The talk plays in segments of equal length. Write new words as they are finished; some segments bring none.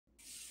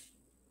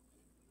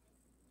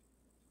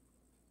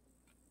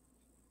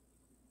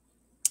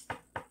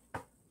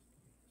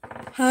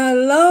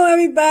Hello,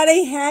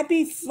 everybody.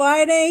 Happy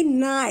Friday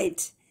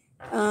night.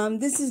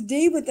 This is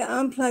Dee with the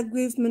Unplugged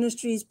Grief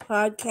Ministries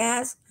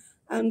podcast.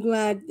 I'm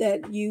glad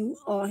that you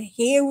are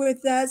here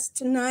with us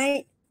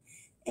tonight,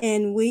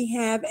 and we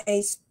have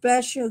a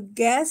special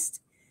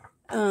guest.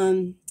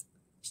 You're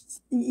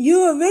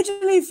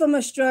originally from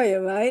Australia,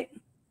 right?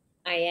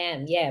 I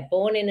am, yeah,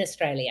 born in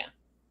Australia.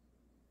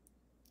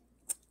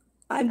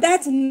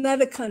 That's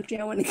another country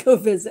I want to go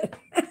visit.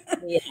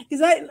 Yeah.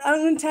 Because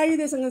I'm going to tell you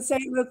this, I'm going to say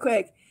it real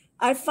quick.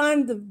 I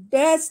find the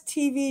best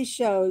TV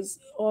shows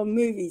or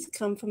movies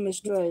come from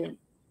Australia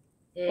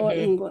or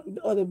England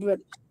or the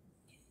British.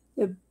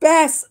 The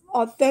best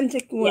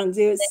authentic ones.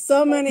 Yeah. There's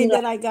so many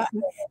that I got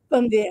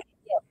from there.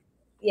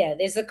 Yeah,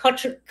 there's the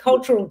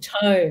cultural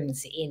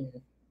tones in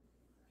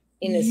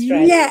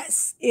Australia.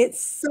 Yes,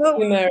 it's so.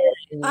 Humor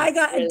I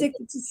got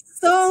addicted to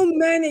so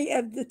many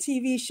of the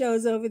TV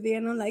shows over there,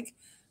 and I'm like,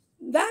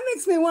 that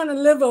makes me want to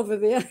live over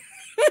there.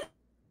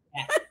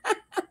 Yeah.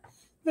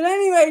 But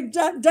anyway,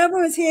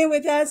 Deborah is here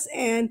with us,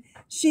 and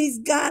she's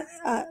got.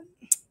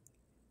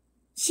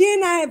 She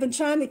and I have been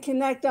trying to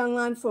connect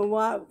online for a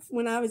while.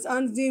 When I was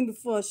on Zoom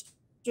before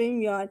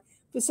StreamYard,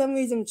 for some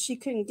reason she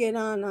couldn't get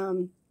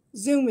on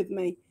Zoom with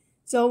me.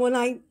 So when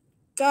I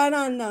got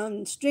on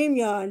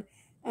StreamYard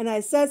and I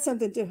said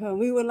something to her,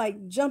 we were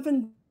like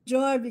jumping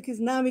joy because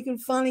now we can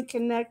finally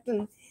connect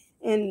and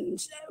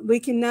we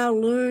can now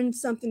learn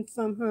something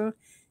from her.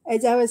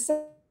 As I was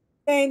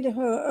saying to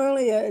her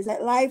earlier, is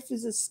that life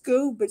is a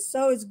school, but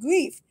so is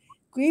grief.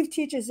 Grief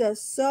teaches us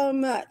so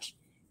much.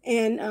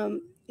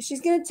 And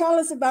she's going to tell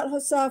us about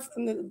herself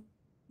and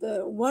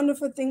the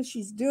wonderful things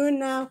she's doing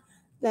now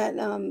that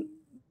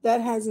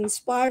that has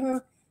inspired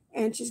her,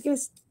 and she's going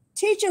to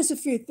teach us a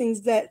few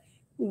things that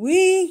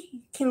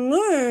we can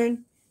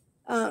learn,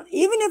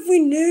 even if we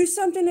knew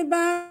something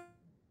about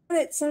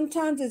it.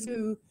 Sometimes it's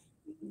to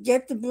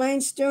get the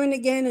brain stirring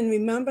again and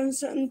remembering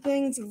certain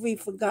things if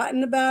we've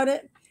forgotten about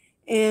it.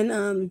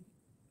 And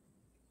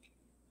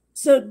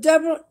so,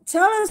 Deborah,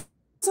 tell us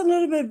a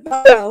little bit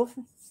about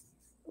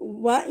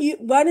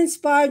what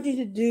inspired you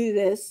to do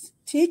this.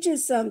 Teach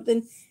us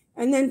something,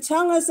 and then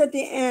tell us at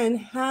the end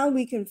how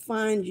we can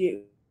find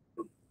you.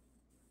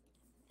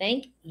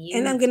 Thank you.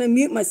 And I'm going to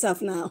mute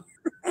myself now.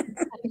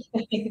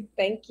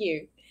 Thank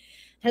you.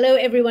 Hello,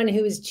 everyone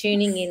who is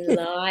tuning in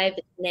live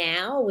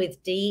now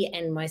with Dee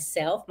and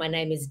myself. My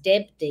name is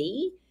Deb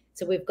D.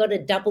 So we've got a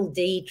double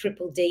D,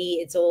 triple D.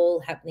 It's all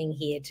happening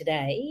here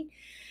today.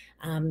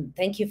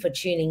 Thank you for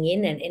tuning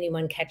in, and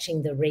anyone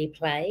catching the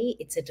replay.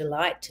 It's a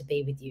delight to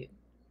be with you.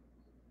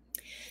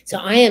 So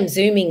I am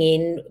Zooming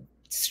in,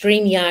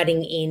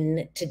 StreamYarding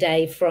in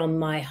today from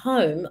my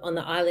home on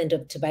the island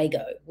of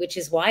Tobago, which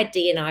is why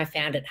Dee and I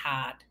found it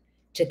hard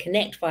to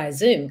connect via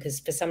Zoom, because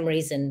for some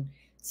reason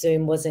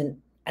Zoom wasn't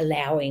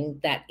allowing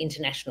that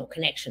international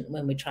connection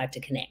when we tried to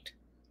connect.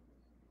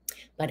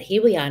 But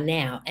here we are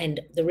now, and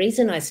the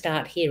reason I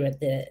start here at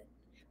the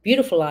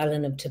beautiful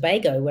island of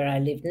Tobago where I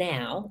live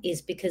now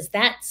is because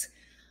that's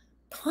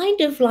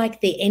kind of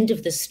like the end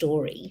of the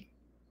story,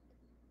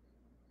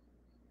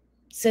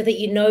 so that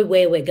you know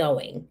where we're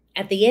going.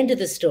 At the end of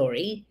the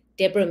story,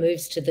 Debra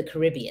moves to the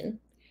Caribbean,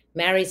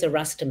 marries a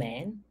Rasta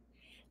man,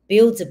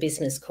 builds a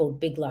business called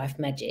Big Life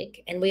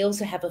Magic, and we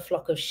also have a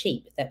flock of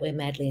sheep that we're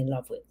madly in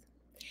love with.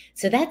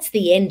 So that's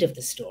the end of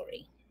the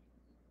story.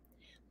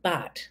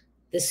 But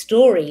the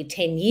story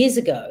 10 years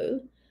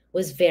ago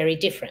was very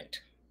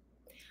different.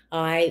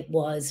 I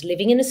was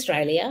living in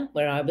Australia,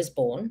 where I was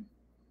born,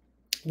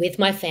 with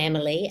my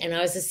family, and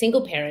I was a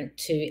single parent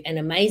to an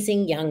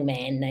amazing young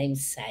man named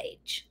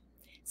Sage.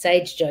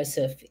 Sage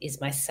Joseph is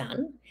my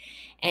son,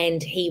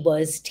 and he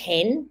was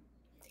 10,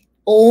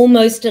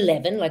 almost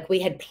 11. Like,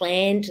 we had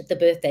planned the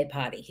birthday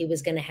party. He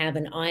was going to have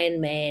an Iron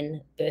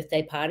Man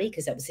birthday party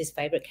because that was his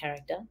favorite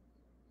character.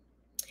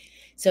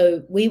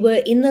 So we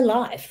were in the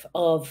life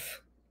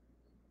of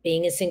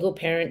being a single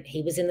parent.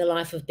 He was in the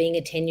life of being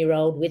a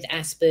 10-year-old with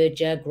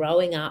Asperger,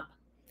 growing up.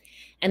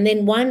 And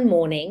then one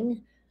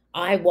morning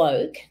I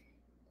woke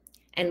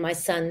and my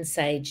son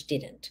Sage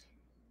didn't.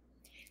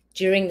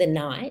 During the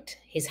night,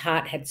 his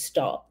heart had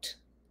stopped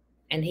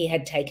and he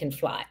had taken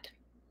flight.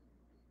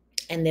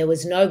 And there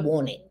was no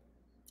warning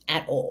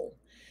at all.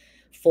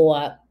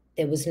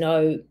 There was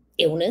no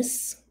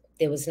illness.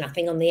 There was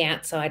nothing on the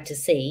outside to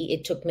see.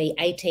 It took me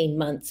 18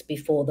 months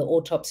before the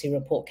autopsy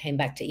report came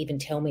back to even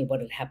tell me what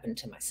had happened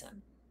to my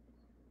son.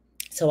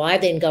 So I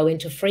then go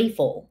into free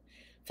fall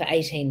for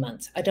 18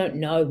 months. I don't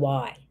know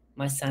why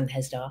my son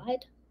has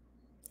died,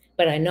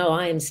 but I know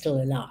I am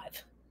still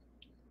alive.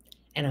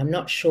 And I'm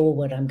not sure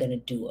what I'm going to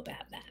do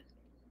about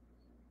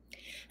that.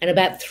 And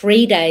about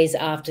 3 days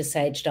after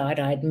Sage died,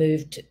 I had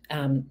moved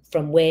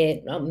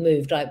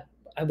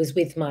I was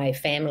with my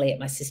family at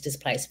my sister's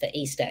place for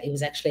Easter. It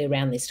was actually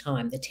around this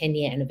time. The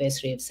 10-year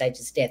anniversary of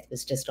Sage's death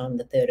was just on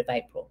the 3rd of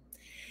April.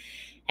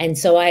 And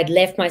so I had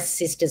left my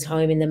sister's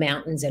home in the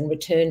mountains and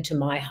returned to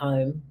my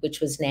home,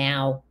 which was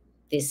now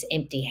this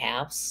empty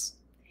house.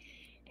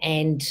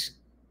 And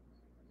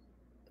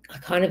I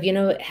kind of, you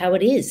know how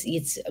it is.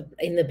 It's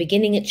in the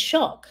beginning, it's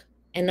shock.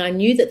 And I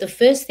knew that the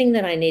first thing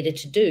that I needed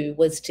to do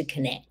was to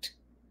connect.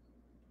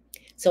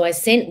 So I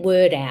sent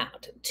word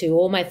out to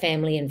all my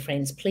family and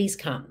friends, please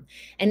come.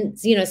 And,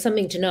 you know,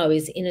 something to know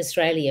is in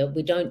Australia,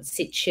 we don't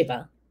sit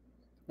Shiva.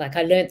 Like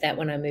I learned that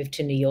when I moved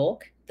to New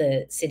York,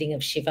 the sitting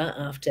of Shiva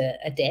after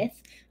a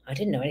death. I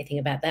didn't know anything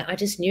about that. I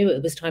just knew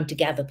it was time to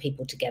gather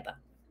people together.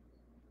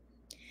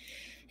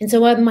 And so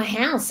my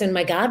house and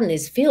my garden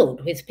is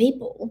filled with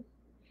people.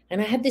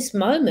 And I had this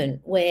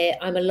moment where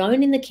I'm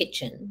alone in the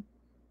kitchen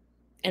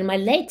and my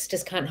legs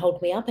just can't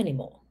hold me up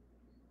anymore.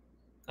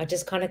 I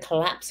just kind of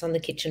collapse on the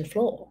kitchen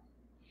floor.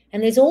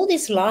 And there's all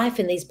this life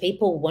and these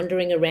people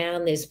wandering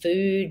around. There's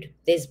food,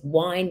 there's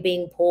wine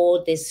being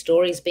poured, there's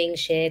stories being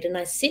shared. And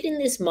I sit in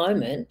this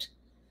moment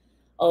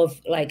of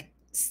like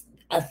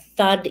a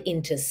thud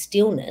into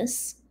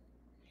stillness.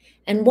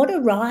 And what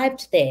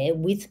arrived there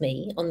with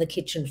me on the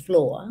kitchen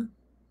floor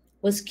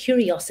was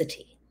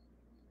curiosity.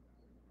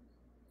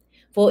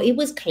 For it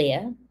was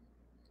clear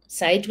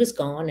Sage was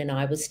gone and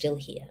I was still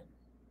here.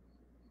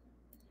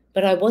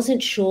 But I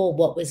wasn't sure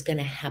what was going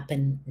to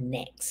happen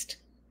next.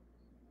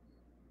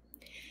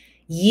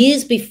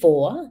 Years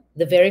before,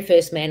 the very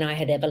first man I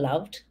had ever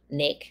loved,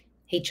 Nick,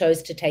 he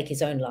chose to take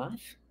his own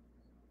life.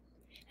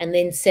 And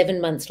then 7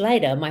 months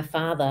later, my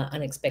father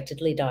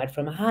unexpectedly died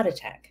from a heart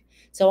attack.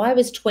 So I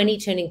was 20,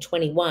 turning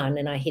 21,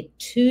 and I hit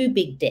two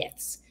big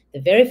deaths. The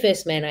very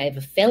first man I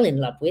ever fell in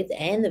love with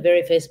and the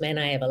very first man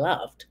I ever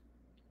loved,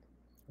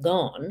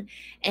 gone.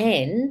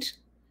 And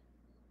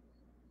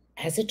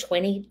as a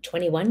 20,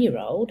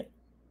 21-year-old,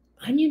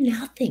 I knew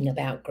nothing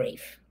about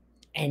grief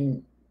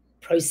and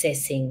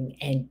processing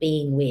and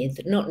being with,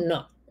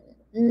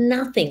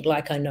 nothing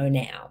like I know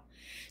now.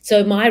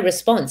 So my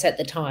response at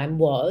the time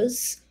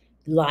was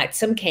light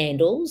some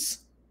candles,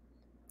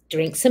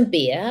 drink some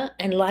beer,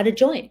 and light a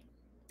joint.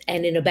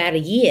 And in about a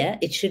year,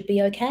 it should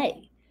be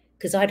okay.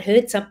 Because I'd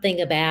heard something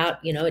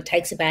about, you know, it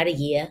takes about a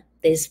year.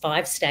 There's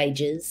 5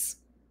 stages.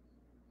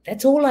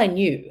 That's all I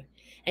knew.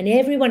 And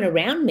everyone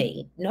around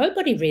me,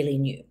 nobody really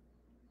knew.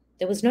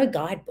 There was no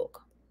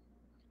guidebook.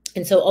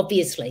 And so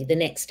obviously the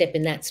next step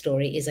in that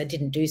story is I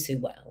didn't do so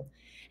well.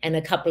 And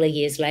a couple of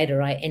years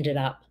later, I ended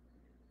up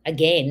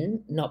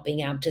again not being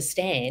able to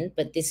stand,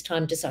 but this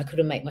time just I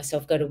couldn't make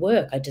myself go to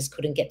work. I just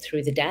couldn't get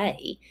through the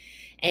day.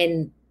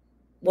 And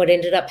what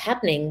ended up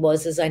happening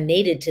was as I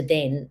needed to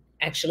then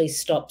actually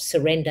stop,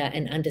 surrender,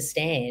 and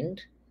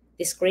understand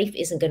this grief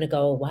isn't going to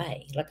go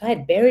away. Like I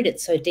had buried it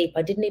so deep,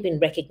 I didn't even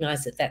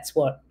recognize that that's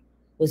what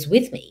was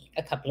with me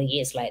a couple of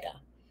years later.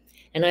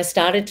 And I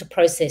started to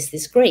process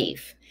this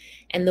grief.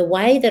 And the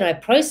way that I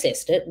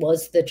processed it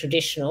was the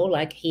traditional,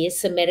 like here's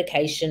some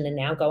medication and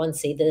now go and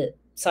see the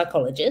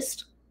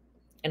psychologist.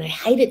 And I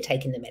hated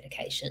taking the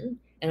medication.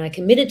 And I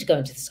committed to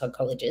going to the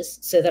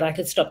psychologist so that I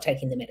could stop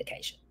taking the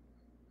medication.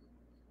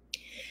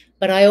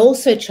 But I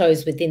also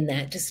chose within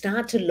that to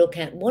start to look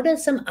at what are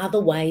some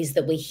other ways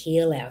that we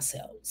heal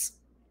ourselves.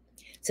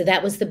 So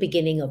that was the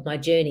beginning of my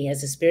journey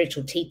as a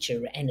spiritual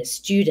teacher and a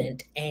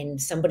student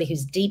and somebody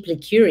who's deeply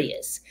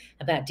curious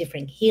about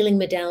different healing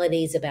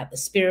modalities, about the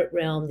spirit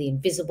realm, the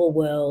invisible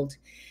world.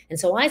 And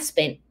so I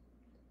spent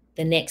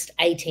the next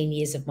 18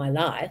 years of my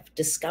life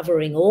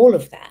discovering all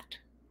of that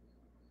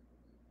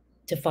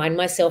to find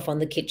myself on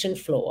the kitchen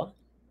floor,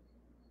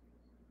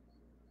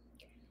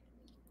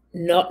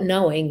 not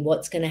knowing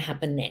what's going to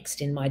happen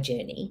next in my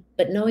journey,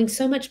 but knowing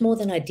so much more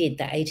than I did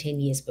the 18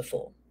 years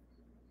before.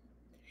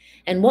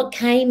 And what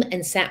came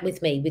and sat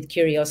with me with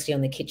curiosity on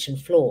the kitchen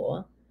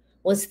floor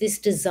was this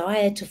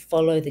desire to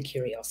follow the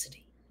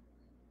curiosity.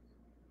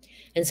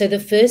 And so the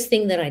first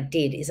thing that I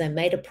did is I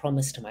made a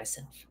promise to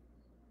myself.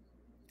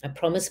 I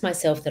promised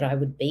myself that I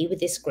would be with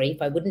this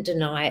grief. I wouldn't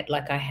deny it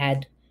like I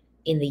had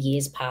in the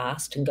years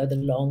past and go the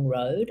long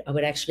road. I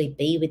would actually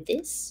be with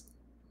this.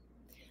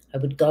 I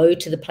would go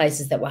to the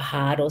places that were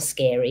hard or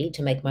scary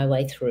to make my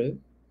way through.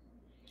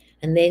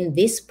 And then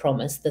this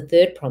promise, the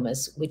third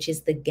promise, which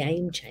is the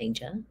game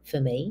changer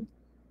for me,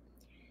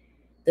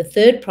 the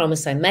third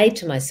promise I made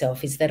to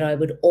myself is that I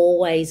would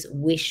always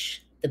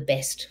wish the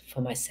best for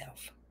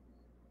myself.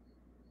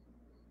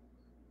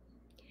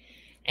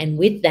 And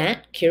with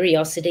that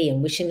curiosity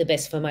and wishing the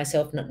best for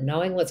myself, not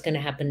knowing what's going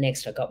to happen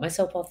next, I got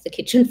myself off the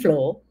kitchen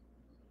floor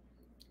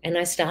and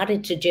I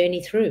started to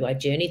journey through. I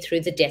journeyed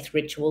through the death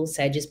ritual,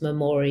 Sage's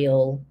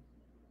memorial,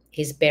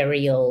 his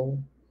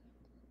burial,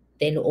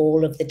 then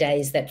all of the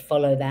days that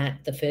follow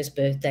that, the first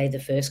birthday, the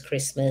first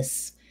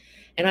Christmas.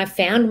 And I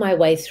found my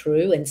way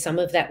through, and some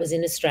of that was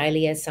in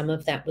Australia, some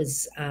of that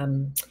was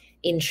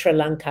in Sri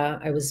Lanka.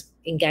 I was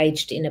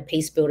engaged in a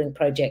peace building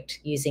project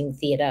using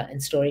theatre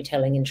and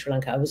storytelling in Sri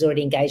Lanka. I was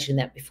already engaged in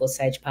that before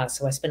Sage passed,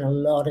 so I spent a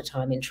lot of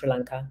time in Sri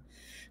Lanka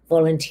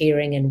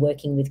volunteering and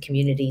working with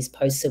communities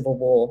post-Civil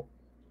War,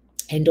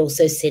 and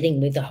also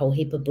sitting with a whole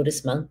heap of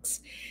Buddhist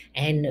monks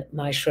and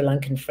my Sri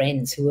Lankan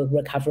friends who were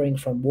recovering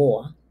from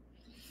war,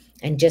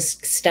 and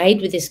just stayed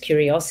with this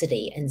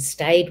curiosity and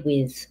stayed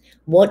with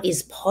what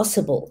is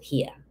possible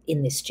here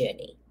in this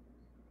journey.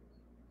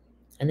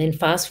 And then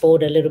fast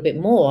forward a little bit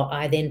more,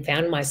 I then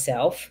found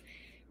myself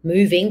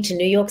moving to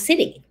New York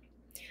City,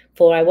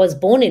 For I was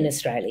born in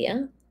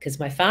Australia because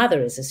my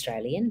father is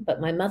Australian,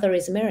 but my mother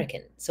is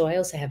American. So I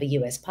also have a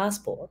US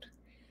passport.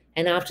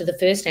 And after the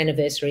first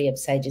anniversary of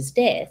Sage's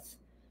death,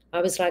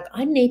 I was like,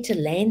 I need to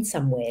land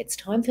somewhere. It's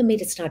time for me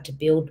to start to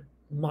build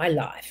my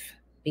life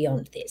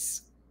beyond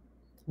this.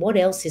 What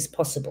else is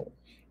possible?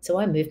 So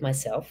I moved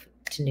myself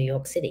to New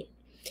York City,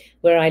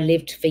 where I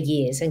lived for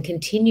years and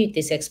continued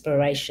this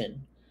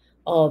exploration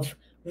of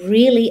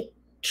really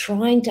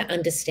trying to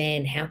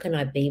understand how can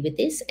I be with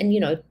this?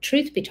 And,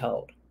 truth be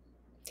told,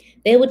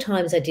 there were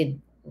times I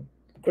did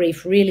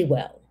grief really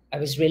well. I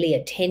was really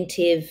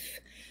attentive.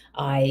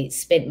 I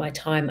spent my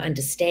time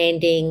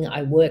understanding.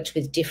 I worked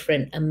with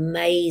different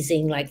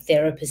amazing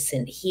therapists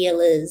and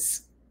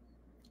healers.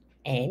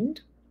 And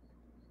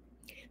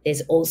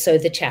there's also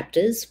the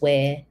chapters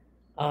where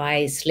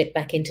I slipped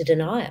back into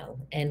denial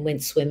and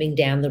went swimming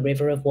down the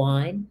river of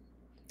wine,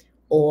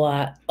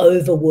 or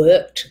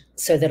overworked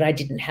so that I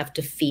didn't have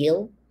to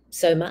feel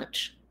so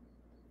much.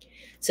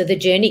 So the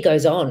journey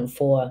goes on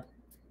for,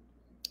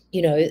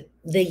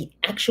 the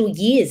actual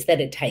years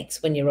that it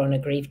takes when you're on a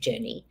grief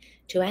journey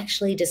to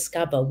actually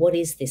discover, what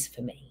is this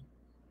for me?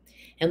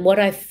 And what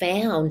I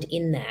found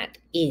in that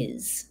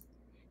is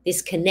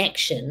this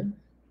connection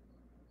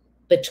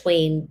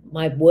between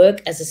my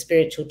work as a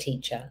spiritual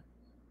teacher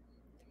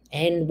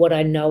and what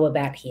I know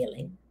about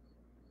healing,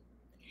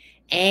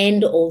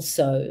 and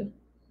also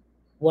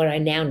what I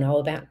now know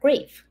about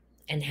grief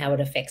and how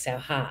it affects our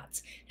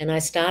hearts. And I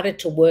started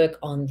to work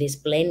on this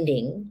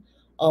blending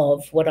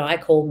of what I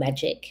call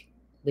magic,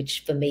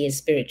 which for me is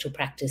spiritual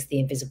practice, the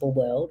invisible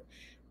world,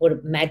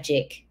 what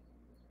magic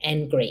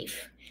and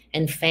grief,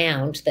 and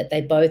found that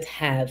they both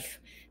have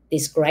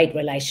this great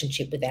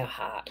relationship with our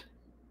heart.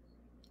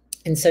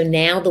 And so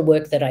now the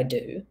work that I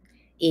do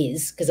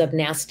is, because I've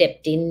now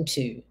stepped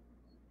into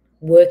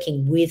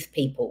working with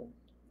people,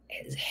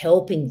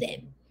 helping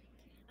them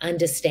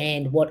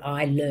understand what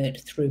I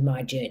learned through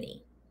my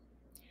journey.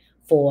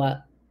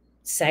 For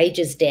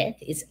Sage's death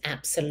is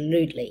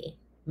absolutely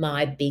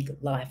my big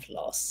life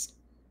loss.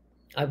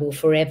 I will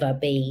forever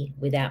be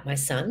without my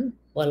son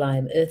while I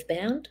am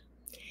earthbound.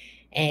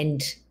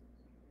 And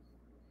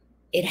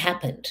it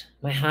happened.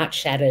 My heart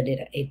shattered.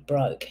 It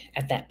broke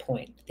at that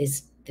point.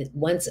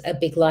 Once a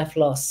big life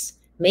loss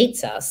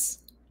meets us,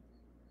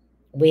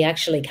 we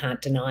actually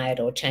can't deny it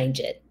or change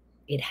it.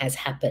 It has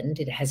happened.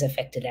 It has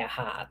affected our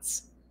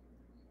hearts.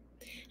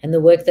 And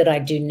the work that I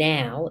do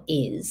now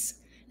is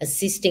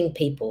assisting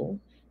people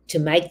to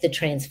make the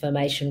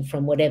transformation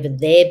from whatever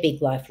their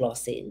big life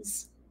loss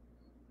is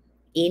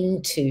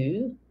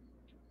into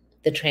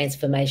the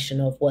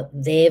transformation of what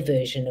their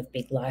version of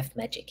big life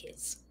magic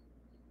is.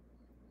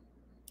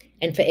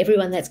 And for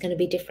everyone, that's going to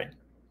be different.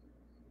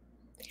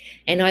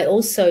 And I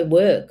also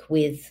work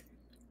with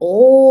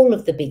all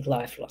of the big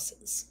life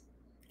losses.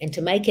 And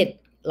to make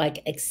it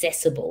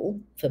accessible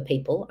for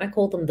people, I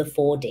call them the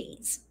 4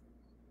 Ds.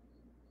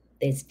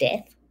 There's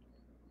death,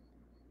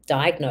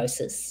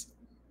 diagnosis,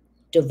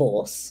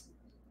 divorce,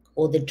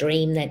 or the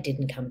dream that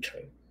didn't come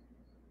true.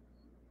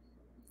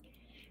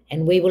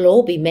 And we will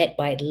all be met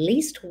by at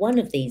least one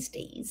of these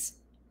Ds,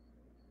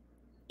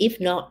 if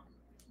not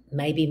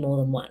maybe more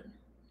than one.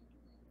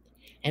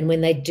 And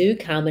when they do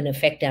come and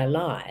affect our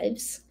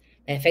lives,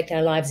 they affect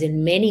our lives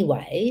in many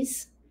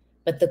ways,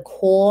 but the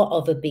core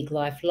of a big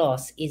life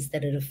loss is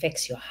that it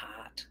affects your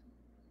heart.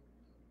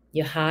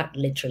 Your heart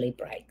literally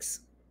breaks.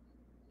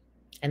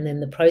 And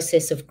then the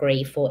process of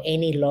grief or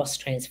any loss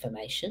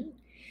transformation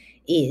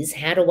is,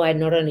 how do I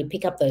not only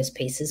pick up those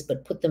pieces,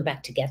 but put them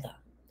back together?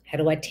 How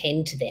do I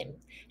tend to them?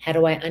 How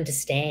do I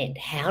understand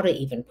how to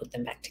even put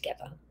them back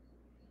together?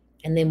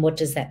 And then what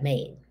does that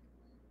mean?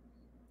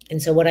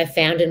 And so what I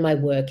found in my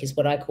work is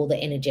what I call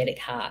the energetic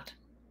heart.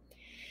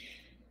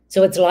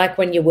 So it's like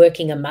when you're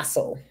working a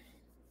muscle.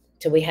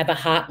 So we have a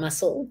heart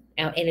muscle.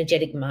 Our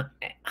energetic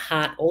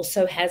heart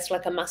also has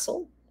a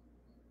muscle.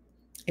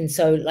 And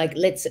so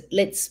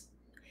let's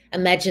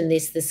imagine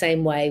this the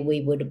same way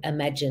we would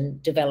imagine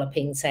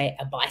developing, say,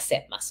 a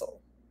bicep muscle.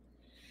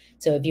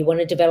 So if you want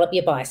to develop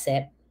your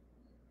bicep,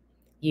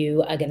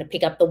 you are going to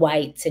pick up the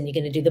weights and you're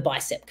going to do the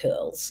bicep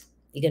curls.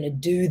 You're going to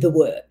do the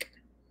work.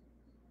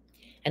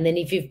 And then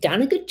if you've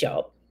done a good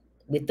job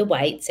with the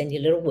weights and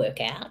your little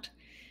workout,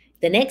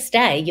 the next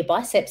day your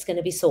bicep's going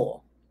to be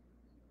sore.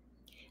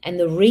 And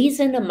the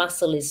reason a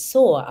muscle is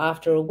sore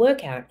after a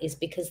workout is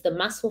because the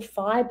muscle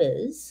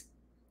fibers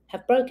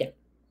have broken.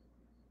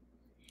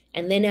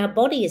 And then our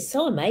body is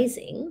so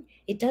amazing,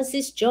 it does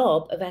this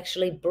job of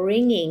actually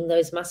bringing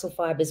those muscle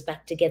fibers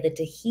back together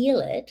to heal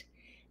it.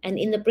 And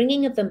in the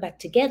bringing of them back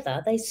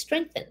together, they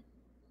strengthen.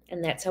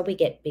 And that's how we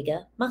get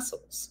bigger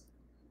muscles.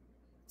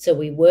 So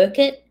we work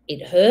it,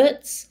 it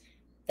hurts,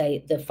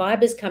 the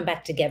fibers come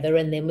back together,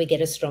 and then we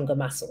get a stronger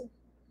muscle.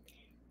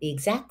 The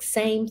exact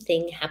same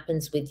thing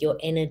happens with your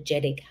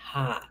energetic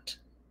heart.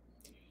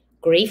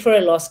 Grief or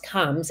a loss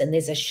comes and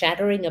there's a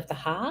shattering of the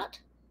heart.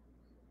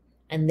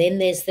 And then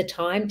there's the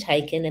time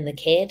taken and the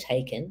care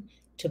taken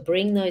to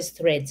bring those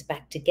threads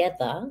back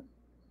together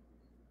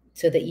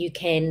so that you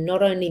can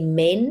not only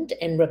mend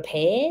and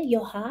repair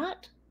your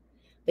heart,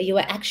 but you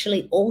are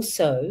actually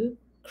also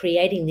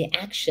creating the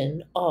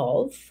action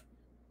of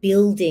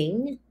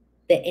building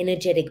the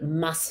energetic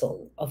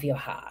muscle of your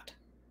heart.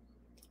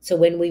 So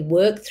when we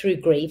work through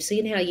grief, so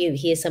you know how you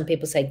hear some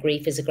people say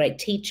grief is a great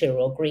teacher,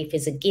 or grief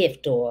is a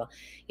gift, or,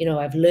 you know,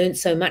 I've learned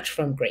so much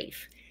from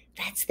grief.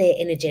 That's their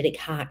energetic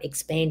heart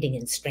expanding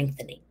and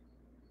strengthening.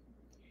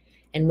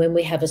 And when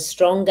we have a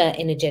stronger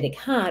energetic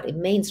heart, it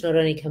means not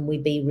only can we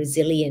be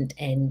resilient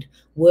and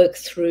work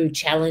through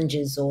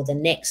challenges or the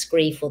next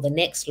grief or the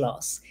next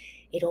loss,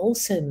 it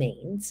also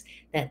means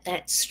that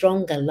that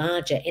stronger,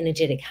 larger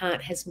energetic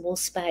heart has more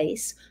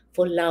space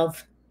for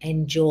love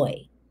and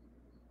joy,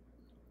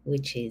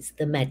 which is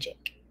the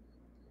magic.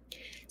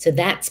 So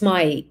that's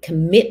my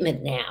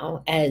commitment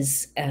now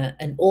as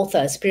an author,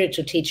 a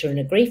spiritual teacher, and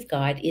a grief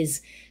guide,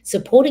 is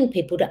supporting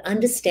people to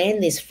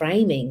understand this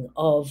framing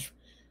of,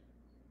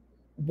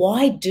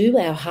 why do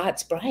our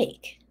hearts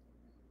break?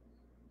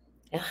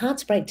 Our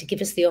hearts break to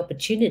give us the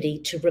opportunity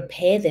to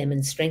repair them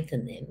and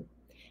strengthen them.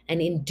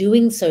 And in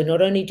doing so,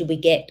 not only do we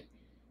get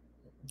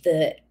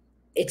the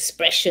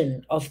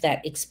expression of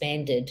that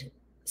expanded,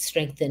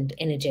 strengthened,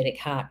 energetic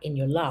heart in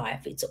your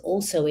life, it's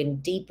also in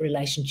deep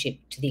relationship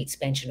to the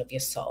expansion of your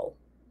soul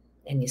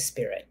and your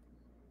spirit.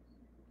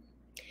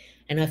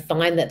 And I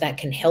find that that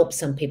can help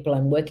some people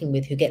I'm working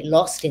with who get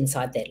lost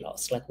inside their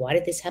loss. Like, why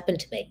did this happen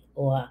to me?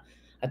 Or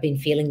I've been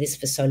feeling this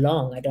for so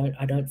long.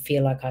 I don't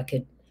feel like I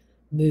could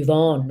move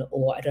on,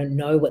 or I don't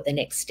know what the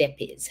next step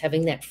is.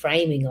 Having that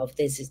framing of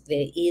there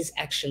is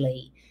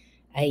actually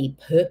a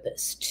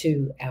purpose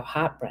to our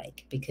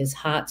heartbreak, because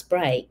hearts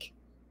break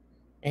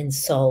and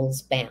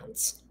souls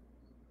bounce.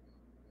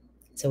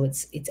 So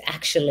it's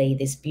actually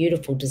this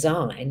beautiful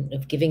design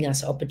of giving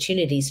us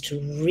opportunities to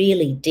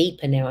really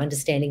deepen our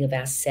understanding of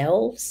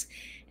ourselves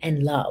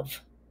and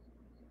love.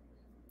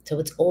 So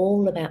it's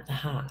all about the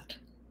heart.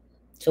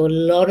 So a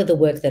lot of the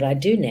work that I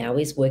do now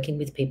is working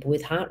with people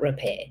with heart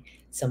repair.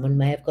 Someone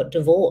may have got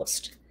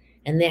divorced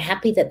and they're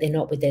happy that they're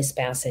not with their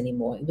spouse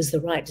anymore. It was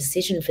the right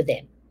decision for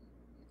them,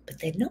 but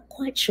they're not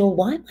quite sure,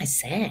 why am I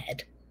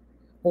sad?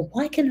 Or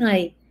why can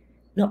I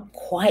not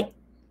quite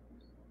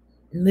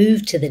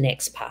move to the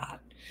next part?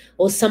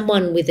 Or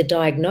someone with a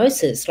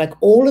diagnosis, like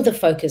all of the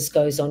focus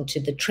goes on to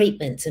the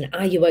treatments and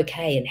are you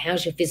okay and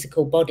how's your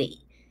physical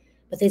body?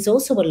 But there's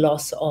also a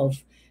loss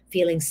of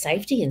feeling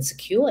safety and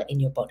secure in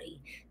your body.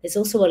 There's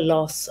also a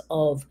loss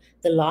of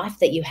the life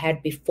that you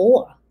had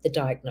before the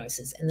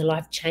diagnosis and the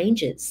life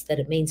changes that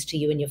it means to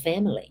you and your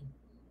family.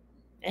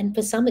 And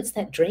for some, it's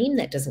that dream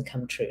that doesn't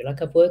come true.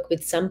 Like, I've worked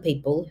with some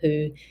people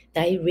who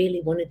they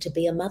really wanted to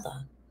be a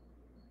mother,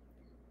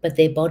 but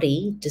their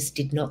body just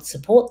did not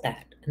support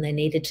that. And they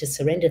needed to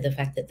surrender the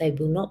fact that they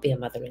will not be a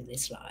mother in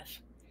this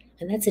life.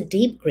 And that's a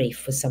deep grief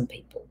for some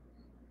people.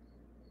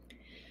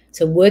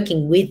 So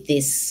working with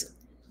this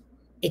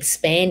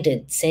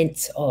expanded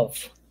sense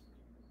of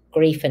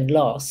grief and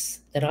loss,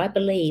 that I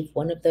believe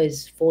one of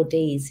those 4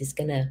 Ds is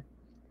going to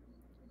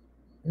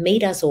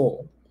meet us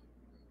all.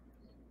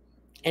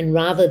 And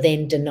rather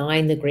than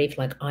denying the grief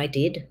like I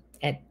did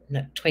at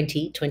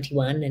 20,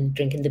 21, and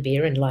drinking the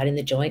beer and lighting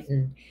the joint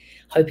and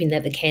hoping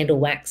that the candle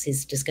wax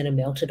is just going to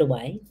melt it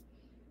away,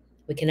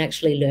 we can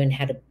actually learn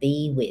how to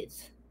be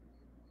with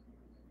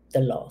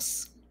the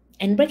loss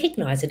and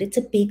recognize that it's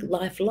a big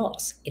life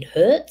loss. It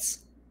hurts.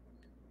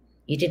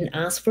 You didn't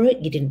ask for it.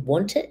 You didn't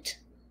want it.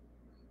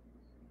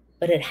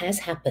 But it has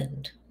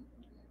happened.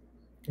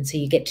 And so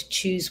you get to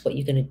choose what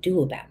you're going to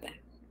do about that.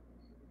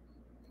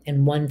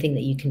 And one thing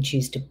that you can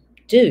choose to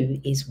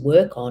do is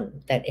work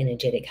on that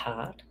energetic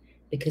heart,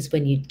 because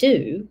when you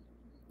do,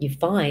 you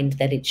find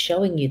that it's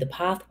showing you the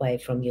pathway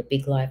from your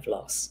big life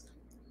loss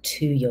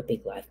to your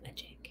big life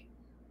magic.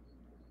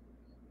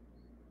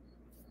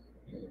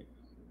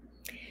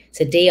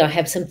 So Dee, I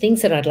have some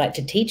things that I'd like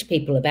to teach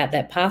people about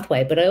that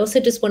pathway, but I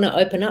also just want to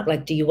open up,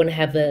 like, do you want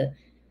to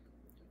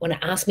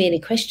ask me any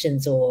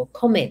questions or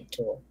comment?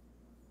 Or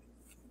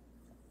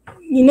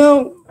You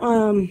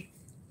know,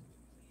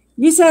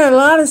 you said a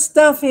lot of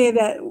stuff here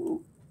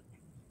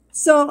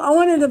so I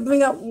wanted to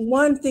bring up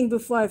one thing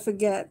before I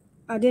forget.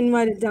 I didn't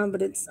write it down,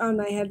 but it's on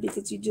my head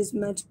because you just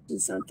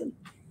mentioned something.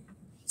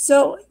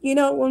 So, you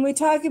know, when we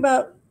talk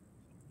about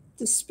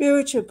the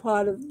spiritual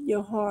part of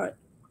your heart,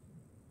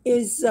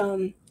 is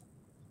the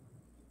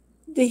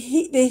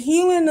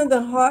healing of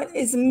the heart.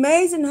 Is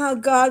amazing how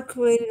God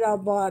created our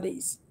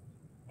bodies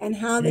and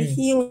how the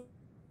healing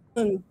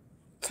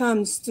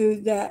comes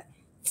through that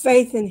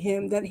faith in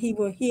him, that he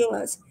will heal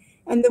us.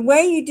 And the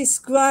way you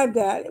described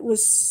that, it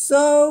was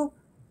so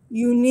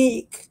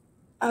unique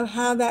of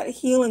how that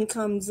healing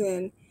comes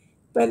in.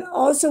 But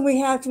also we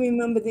have to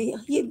remember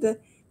the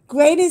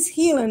greatest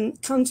healing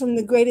comes from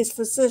the greatest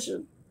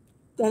physician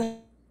that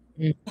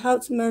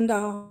helps mend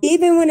our heart,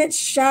 even when it's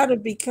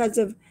shattered because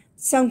of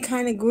some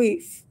kind of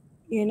grief,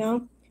 you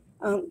know,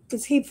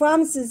 because he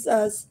promises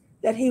us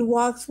that he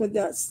walks with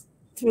us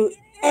through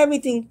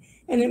everything.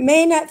 And it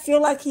may not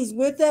feel like he's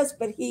with us,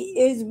 but he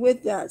is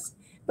with us.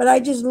 But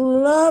I just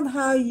love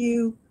how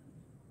you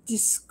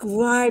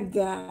describe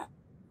that.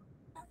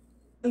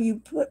 You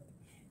put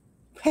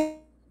painted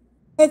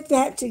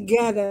that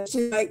together. It's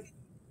just like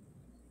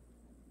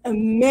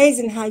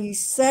amazing how you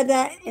said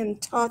that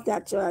and taught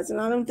that to us.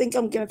 And I don't think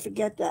I'm going to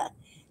forget that.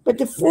 But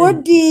the four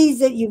D's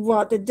that you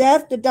brought, the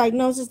death, the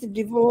diagnosis, the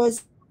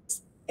divorce,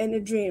 and the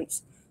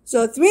dreams.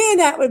 So three of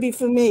that would be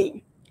for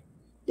me.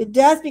 The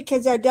death,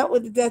 because I dealt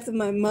with the death of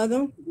my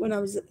mother when I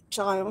was a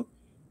child.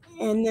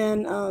 And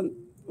then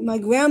my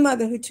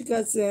grandmother who took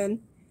us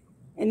in,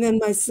 and then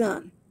my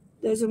son.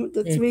 Those are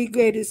the three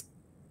greatest.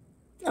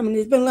 I mean,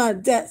 there's been a lot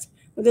of deaths,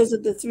 but those are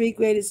the three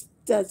greatest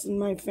deaths in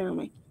my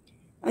family.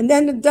 And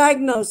then the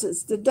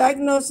diagnosis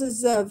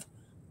of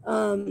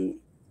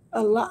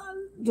a lot,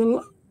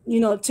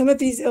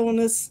 Timothy's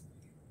illness,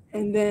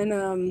 and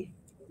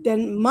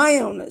then my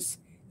illness.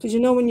 Because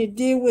when you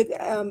deal with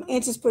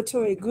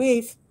anticipatory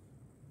grief,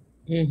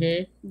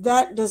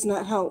 that does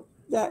not help.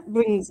 That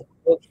brings,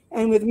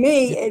 and with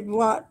me, it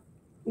brought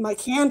my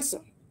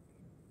cancer.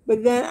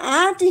 But then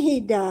after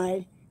he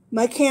died,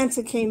 my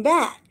cancer came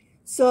back.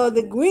 So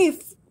the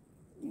grief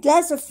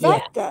does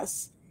affect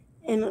us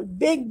in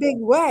big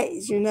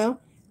ways,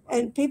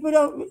 And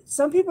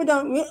some people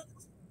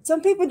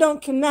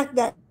don't connect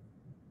that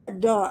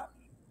dot.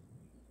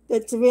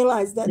 That to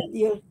realize that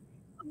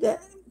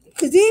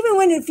because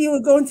even if you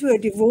were going through a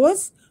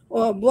divorce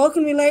or a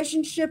broken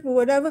relationship or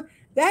whatever,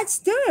 that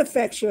still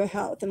affects your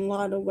health in a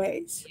lot of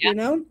ways.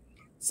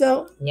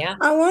 So Yeah.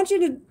 I want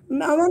to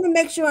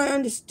make sure I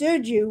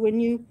understood you when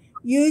you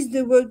use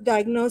the word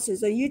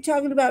diagnosis. Are you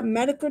talking about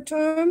medical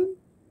term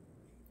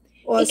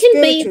or It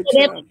can be spiritual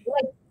whatever. term?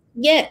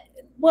 Yeah.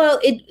 Well,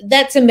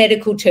 that's a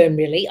medical term,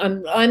 really.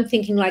 I'm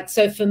thinking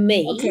so for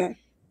me, Okay.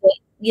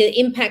 the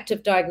impact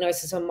of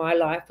diagnosis on my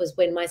life was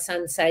when my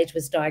son Sage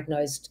was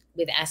diagnosed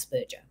with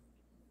Asperger.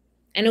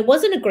 And it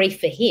wasn't a grief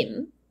for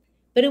him,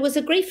 but it was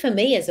a grief for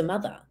me as a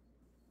mother.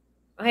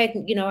 I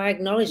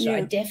acknowledged it.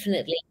 I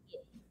definitely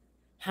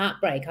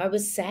heartbreak. I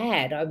was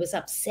sad. I was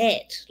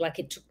upset. Like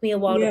it took me a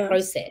while to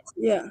process.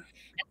 Yeah.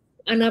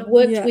 And I've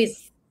worked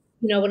with,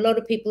 a lot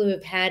of people who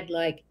have had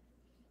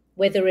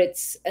whether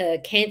it's a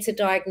cancer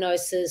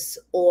diagnosis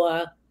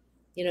or,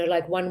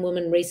 like one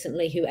woman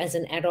recently who as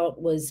an adult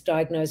was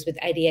diagnosed with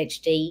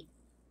ADHD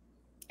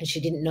and she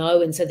didn't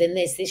know. And so then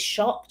there's this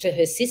shock to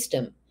her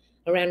system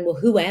around, well,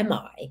 who am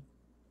I?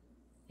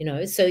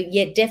 So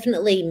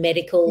definitely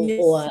medical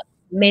or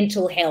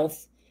mental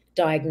health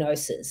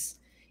diagnosis.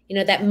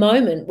 That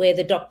moment where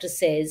the doctor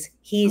says,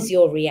 here's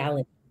your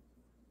reality.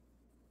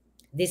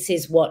 This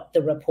is what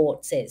the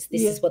report says.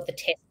 This is what the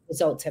test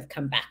results have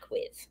come back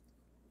with.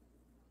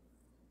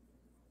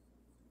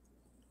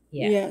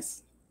 Yeah.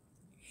 Yes.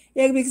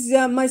 Yeah, because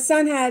my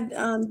son had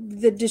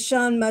the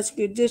Duchenne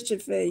muscular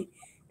dystrophy,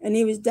 and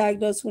he was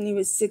diagnosed when he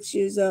was 6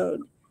 years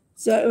old.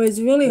 So it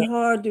was really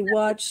hard to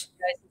watch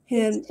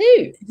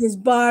his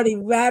body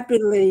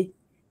rapidly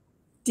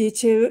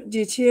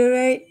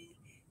deteriorate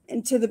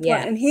into the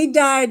point. And he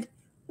died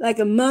like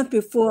a month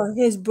before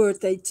his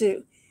birthday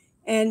too.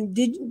 And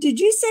did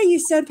you say your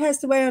son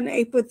passed away on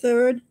April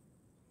 3rd?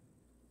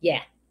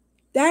 Yeah.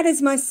 That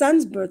is my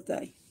son's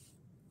birthday.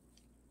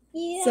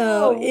 Yeah.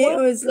 So it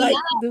was like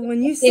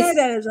when you said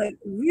that, it was like,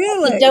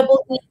 really? The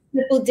double D,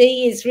 triple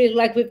D is really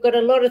we've got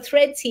a lot of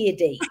threads here,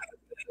 D.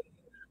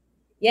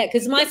 Yeah,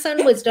 because my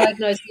son was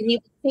diagnosed when he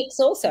was 6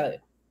 also.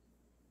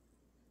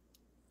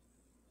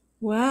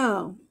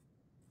 Wow.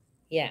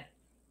 Yeah.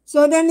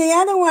 So then the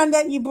other one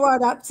that you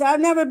brought up, so I've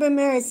never been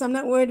married, so I'm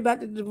not worried about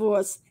the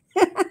divorce,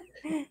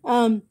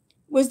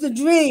 was the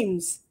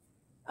dreams.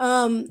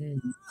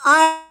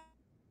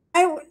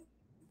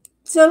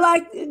 So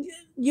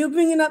you're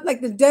bringing up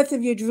the death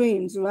of your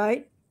dreams,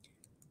 right?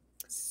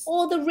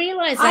 Or the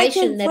realization I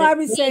can that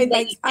probably say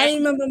I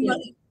remember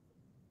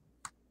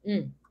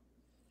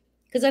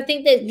because I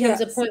think there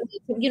comes a point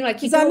where, you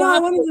I know I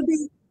wanted to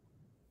be,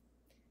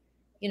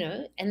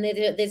 and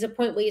there's a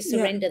point where you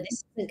surrender.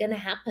 This isn't going to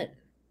happen.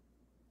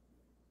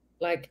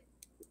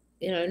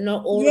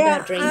 Not all of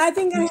our dreams. I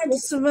think I had to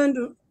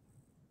surrender.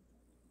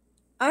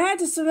 I had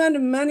to surrender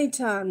many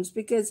times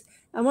because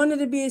I wanted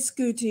to be a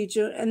school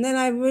teacher, and then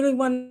I really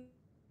wanted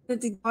to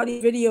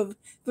study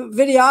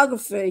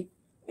videography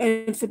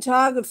and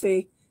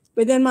photography,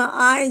 but then my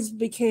eyes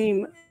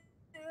became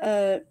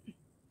a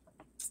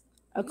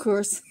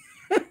curse.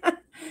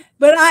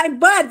 But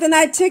then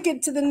I took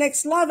it to the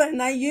next level,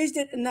 and I used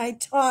it, and I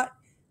taught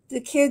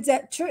the kids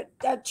at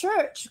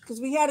church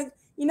because we had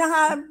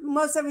how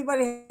most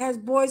everybody has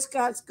Boy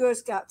Scouts, Girl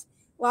Scouts.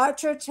 Well, our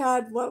church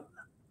had what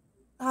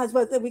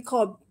we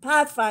call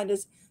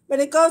Pathfinders, but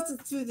it goes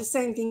through the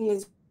same thing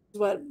as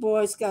what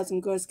Boy Scouts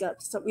and Girl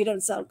Scouts. So we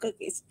don't sell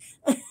cookies.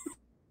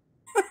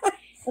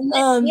 And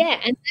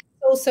that's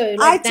also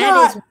I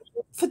taught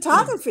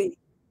photography.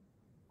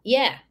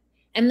 Yeah.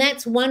 And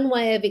that's one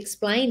way of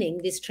explaining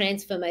this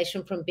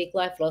transformation from big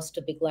life loss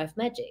to big life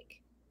magic.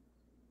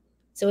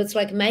 So it's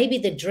maybe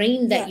the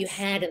dream that you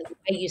had and the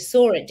way you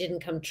saw it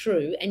didn't come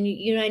true. And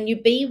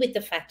you be with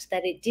the fact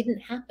that it didn't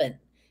happen.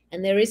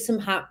 And there is some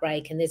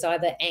heartbreak, and there's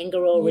either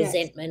anger or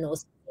resentment or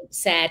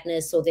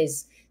sadness, or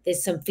there's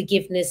some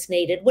forgiveness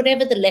needed,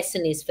 whatever the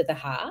lesson is for the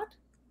heart.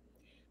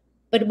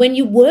 But when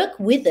you work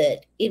with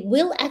it, it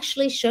will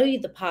actually show you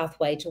the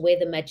pathway to where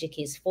the magic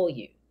is for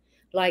you.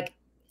 Like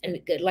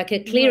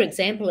a clear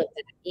example of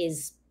that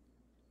is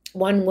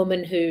one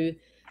woman who,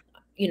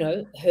 you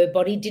know, her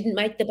body didn't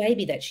make the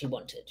baby that she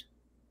wanted.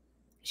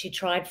 She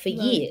tried for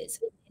years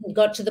and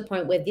got to the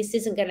point where this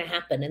isn't going to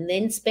happen, and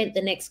then spent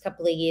the next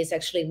couple of years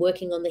actually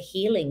working on the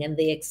healing and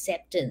the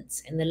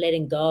acceptance and the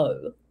letting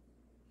go.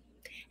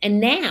 And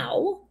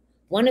now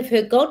one of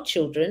her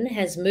godchildren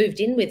has moved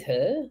in with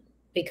her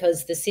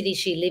because the city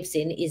she lives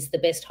in is the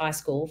best high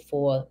school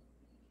for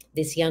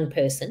this young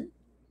person.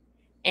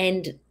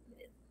 And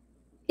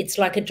it's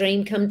like a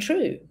dream come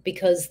true,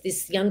 because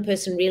this young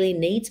person really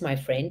needs my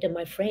friend, and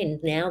my friend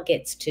now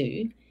gets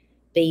to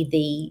be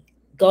the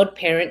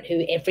godparent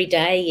who every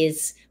day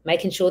is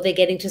making sure they're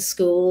getting to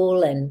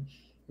school and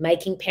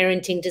making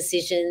parenting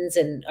decisions.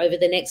 And over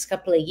the next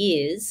couple of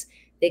years,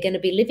 they're going to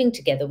be living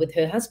together with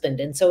her husband.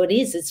 And so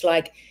it's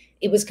like,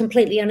 it was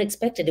completely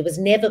unexpected. It was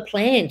never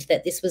planned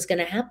that this was going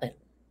to happen.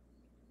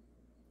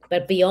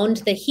 But beyond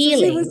the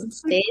healing,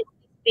 there's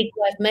big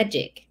life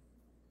magic.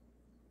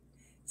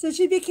 So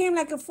she became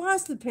like a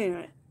foster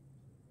parent.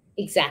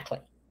 Exactly.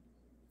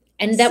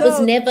 And that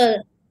was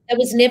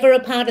never a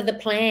part of the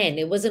plan.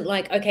 It wasn't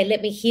like, okay,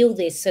 let me heal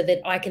this so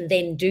that I can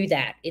then do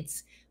that.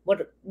 It's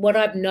what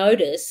I've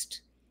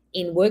noticed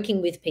in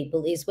working with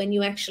people is when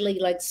you actually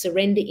like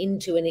surrender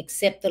into and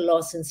accept the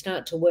loss and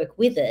start to work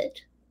with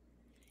it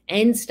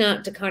and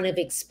start to kind of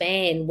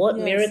expand what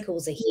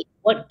miracles are here,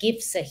 what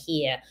gifts are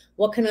here,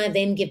 what can I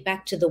then give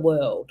back to the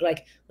world?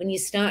 Like when you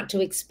start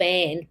to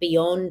expand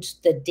beyond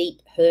the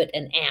deep hurt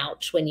and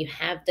ouch, when you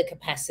have the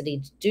capacity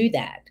to do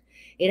that,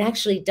 it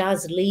actually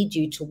does lead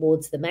you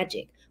towards the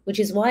magic, which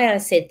is why I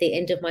said the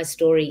end of my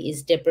story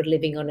is Debra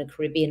living on a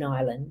Caribbean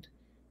island,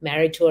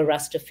 married to a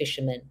Rasta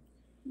fisherman,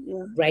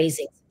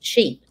 raising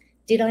sheep.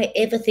 Did I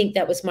ever think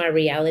that was my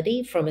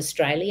reality from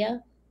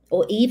Australia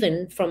or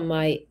even from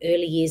my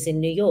early years in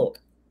New York?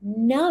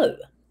 No,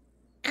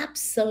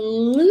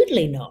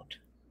 absolutely not.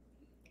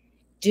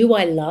 Do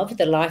I love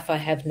the life I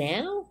have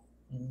now?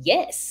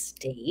 Yes,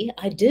 Dee,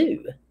 I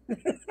do.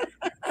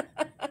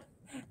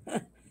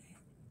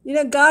 You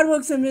know, God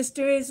works in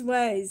mysterious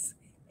ways.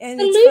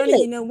 And it's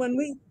funny, you know, when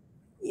we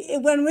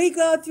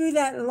go through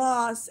that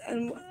loss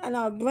and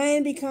our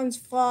brain becomes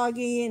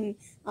foggy and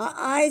our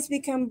eyes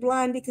become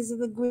blind because of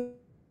the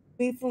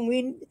grief, and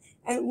we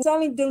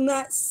suddenly do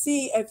not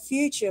see a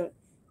future,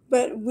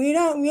 but we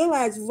don't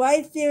realize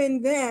right there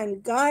and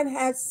then God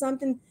has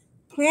something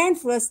planned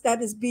for us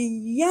that is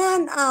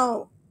beyond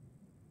our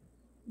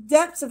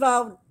depths of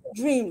our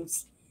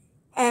dreams,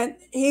 and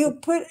we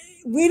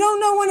don't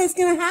know when it's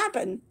going to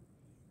happen,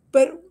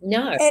 but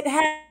it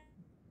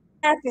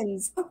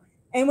happens.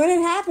 And when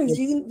it happens,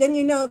 then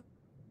you know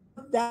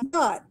that's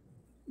God,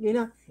 you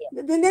know.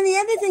 Then the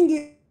other thing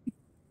you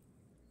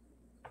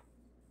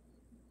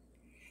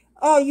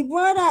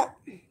brought up,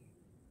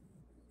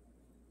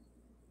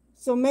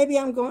 so maybe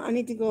I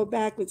need to go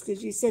backwards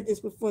because you said this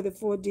before, the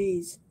 4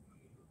 Ds.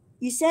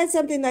 You said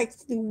something like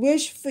the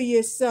wish for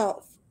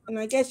yourself, and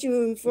I guess you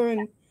were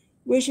referring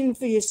wishing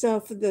for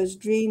yourself for those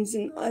dreams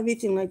and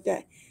everything like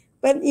that.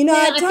 But you know,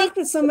 I talked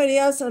to somebody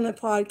else on the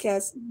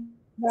podcast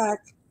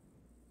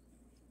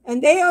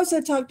and they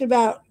also talked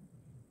about,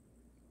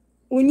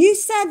 when you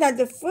said that,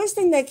 the first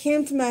thing that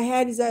came to my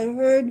head is I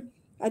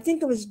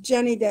think it was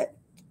Jenny that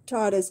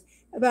taught us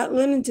about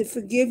learning to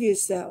forgive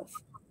yourself,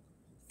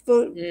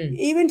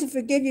 even to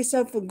forgive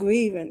yourself for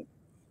grieving,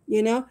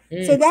 you know.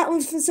 So that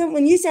was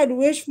when you said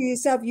wish for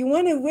yourself, you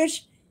want to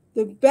wish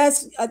the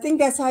best. I think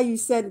that's how you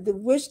said it, to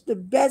wish the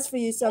best for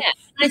yourself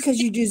because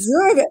you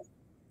deserve it.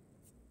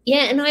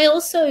 Yeah, and I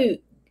also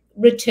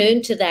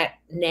return to that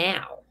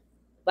now.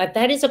 Like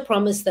that is a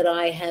promise that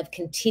I have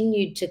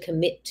continued to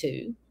commit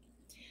to,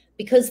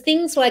 because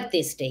things like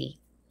this, Dee,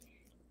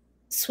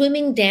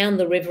 swimming down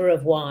the river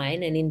of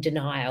wine and in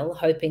denial,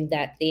 hoping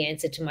that the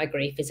answer to my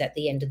grief is at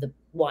the end of the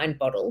wine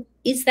bottle,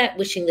 is that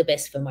wishing the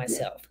best for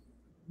myself?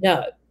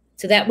 No.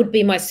 So that would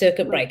be my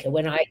circuit breaker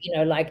when I, you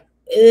know, like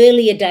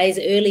earlier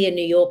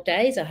New York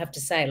days, I have to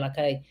say, like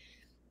I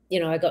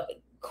got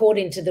caught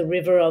into the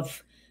river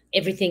of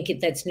everything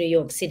that's New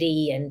York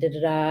City and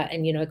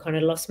and, you know, kind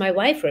of lost my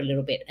way for a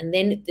little bit. And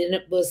then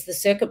it was the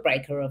circuit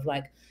breaker of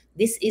like,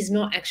 this is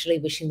not actually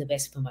wishing the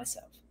best for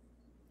myself.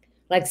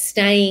 Like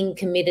staying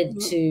committed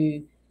to,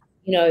 you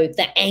know,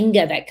 the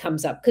anger that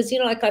comes up. Because, you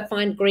know, like I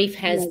find grief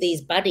has these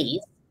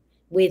buddies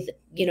with,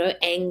 you know,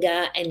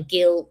 anger and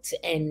guilt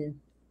and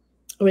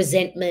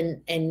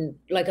resentment, and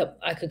like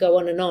I could go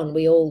on and on.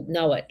 We all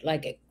know it.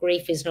 Like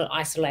grief is not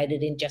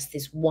isolated in just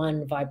this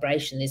one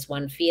vibration, this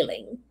one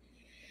feeling.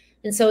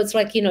 And so it's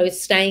like, you know,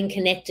 staying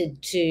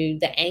connected to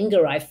the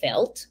anger I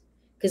felt,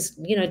 because,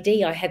 you know,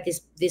 Dee, I had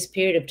this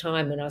period of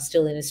time when I was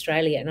still in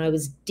Australia and I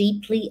was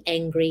deeply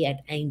angry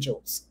at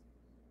angels.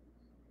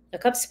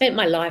 Like I've spent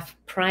my life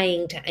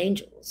praying to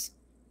angels,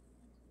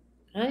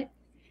 right?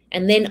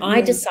 And then I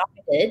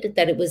decided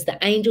that it was the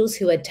angels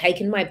who had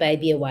taken my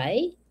baby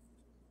away,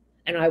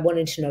 and I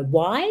wanted to know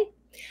why,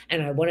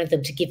 and I wanted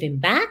them to give him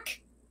back.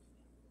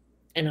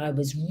 and I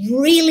was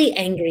really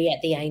angry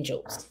at the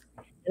angels.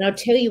 And I'll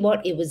tell you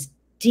what, it was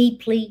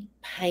deeply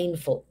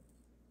painful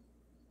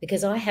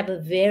because I have a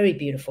very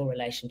beautiful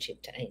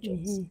relationship to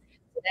angels.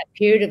 That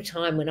period of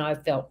time when I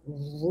felt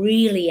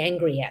really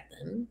angry at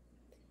them,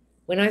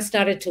 when I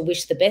started to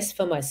wish the best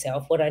for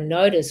myself, what I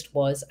noticed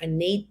was I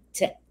need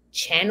to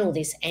channel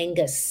this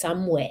anger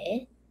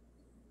somewhere,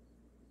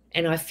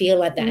 and I feel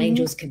like the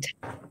angels can take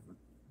it.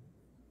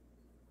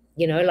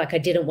 You know, like I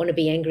didn't want to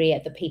be angry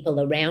at the people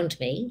around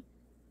me,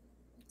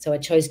 so I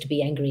chose to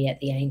be angry at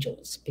the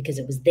angels because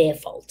it was their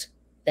fault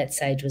that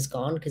Sage was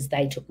gone because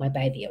they took my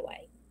baby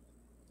away,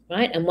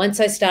 right? And once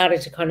I started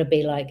to kind of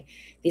be like,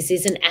 this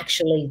isn't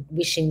actually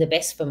wishing the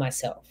best for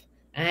myself.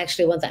 I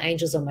actually want the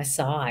angels on my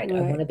side.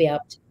 I want to be able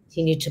to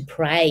continue to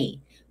pray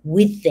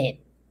with them.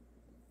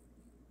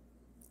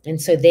 And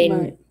so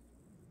then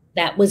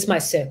that was my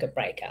circuit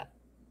breaker.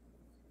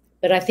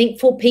 But I think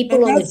for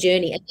people on the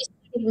journey, and this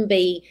could even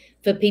be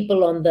for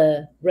people on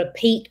the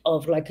repeat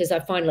of like, because I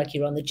find like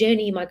you're on the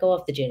journey, you might go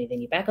off the journey, then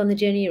you're back on the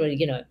journey, or,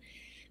 you know,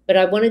 but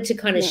I wanted to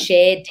kind of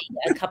share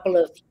a couple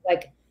of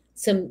like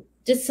some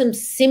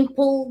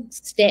simple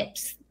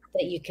steps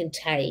that you can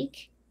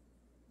take.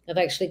 I've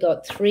actually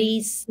got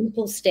 3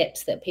 simple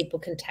steps that people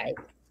can take.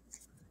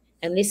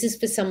 And this is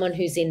for someone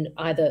who's in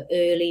either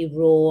early,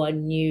 raw,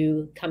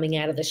 new, coming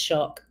out of the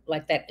shock,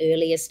 like that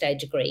earlier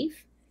stage of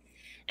grief.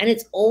 And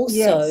it's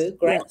also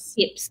great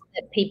tips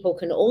that people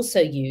can also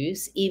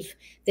use if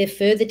they're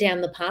further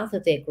down the path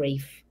of their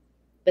grief,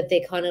 but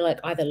they're kind of like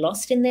either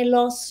lost in their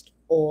loss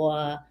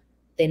or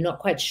they're not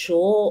quite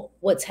sure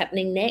what's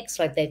happening next.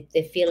 Like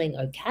they're feeling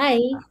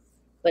okay,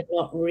 but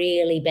not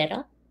really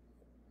better.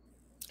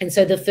 And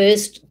so the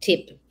first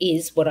tip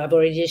is what I've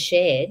already just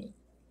shared,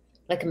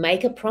 like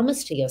make a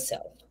promise to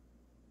yourself.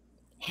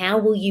 How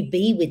will you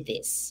be with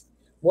this?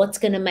 What's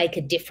going to make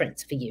a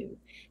difference for you?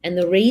 And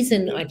the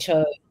reason I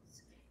chose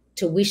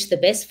to wish the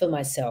best for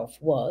myself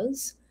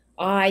was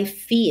I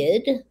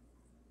feared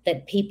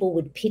that people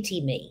would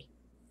pity me.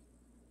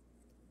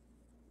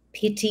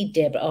 Pity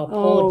Debra,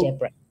 poor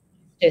Debra,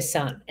 her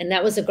son. And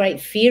that was a great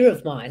fear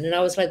of mine. And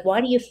I was like, why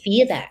do you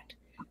fear that?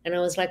 And I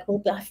was like,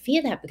 well, I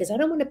fear that because I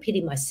don't want to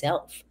pity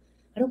myself.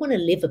 I don't want to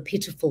live a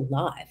pitiful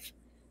life.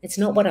 It's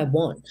not what I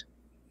want.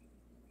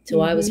 So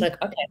I was like,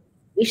 okay,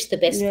 wish the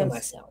best for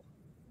myself.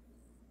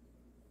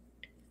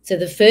 So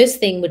the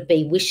first thing would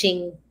be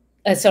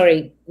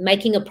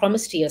making a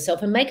promise to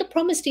yourself, and make a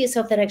promise to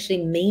yourself that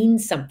actually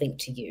means something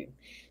to you,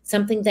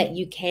 something that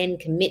you can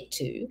commit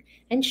to.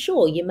 And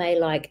sure, you may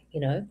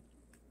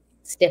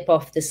step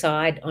off the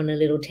side on a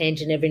little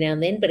tangent every now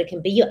and then, but it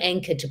can be your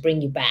anchor to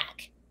bring you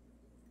back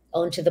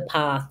onto the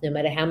path, no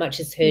matter how much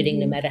it's hurting,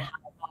 no matter how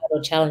hard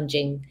or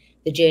challenging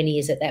the journey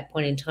is at that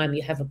point in time.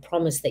 You have a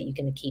promise that you're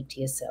going to keep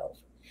to yourself.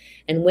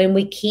 And when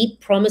we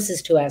keep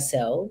promises to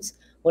ourselves,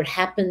 what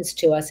happens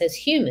to us as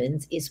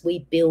humans is we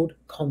build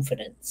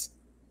confidence.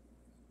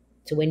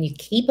 So when you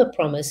keep a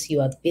promise,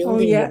 you are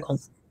building your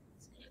confidence,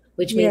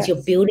 which means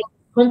you're building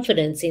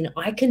confidence in,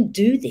 I can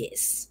do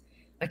this.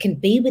 I can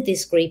be with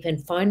this grief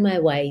and find my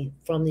way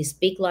from this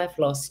big life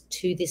loss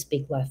to this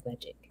big life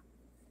magic.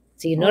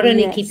 So you're not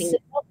only keeping the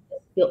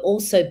confidence, you're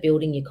also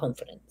building your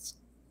confidence.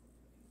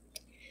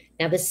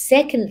 Now, the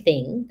second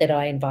thing that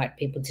I invite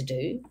people to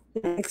do,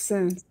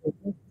 excellent,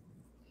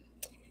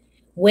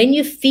 when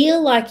you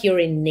feel like you're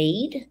in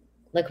need,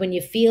 like when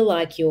you feel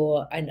like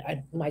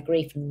my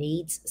grief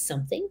needs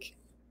something,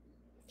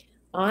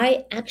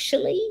 I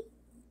actually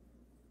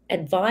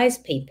advise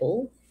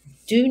people,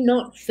 do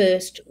not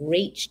first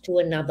reach to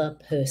another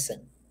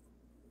person.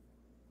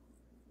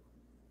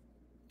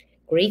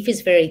 Grief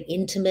is very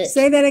intimate.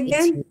 Say that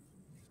again.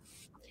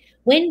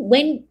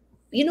 When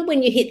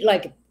you hit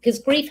because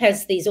grief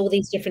has all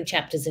these different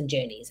chapters and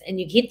journeys,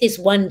 and you hit this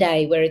one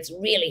day where it's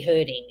really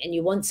hurting and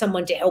you want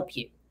someone to help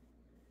you.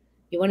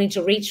 You're wanting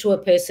to reach to a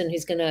person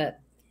who's going to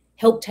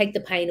help take the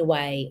pain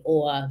away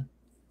or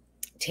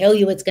tell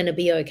you it's going to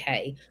be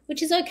okay,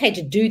 which is okay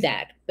to do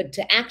that, but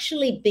to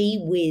actually be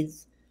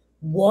with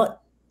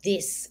what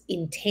this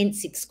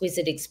intense,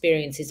 exquisite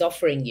experience is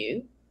offering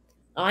you,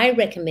 I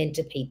recommend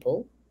to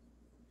people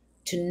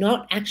to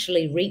not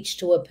actually reach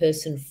to a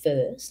person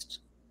first,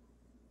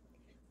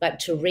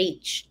 but to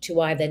reach to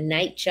either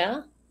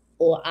nature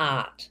or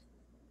art.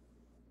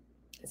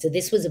 So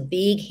this was a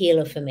big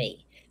healer for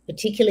me,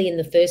 particularly in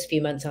the first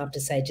few months after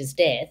Sage's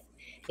death,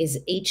 is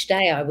each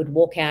day I would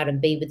walk out and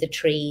be with the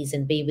trees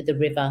and be with the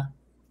river,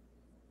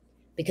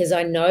 because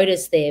I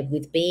noticed there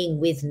with being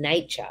with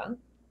nature,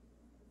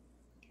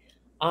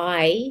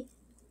 I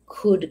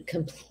could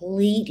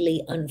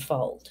completely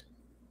unfold,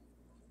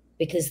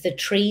 because the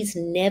trees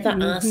never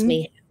asked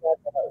me how I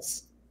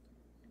was.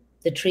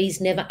 The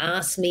trees never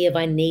asked me if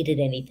I needed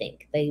anything.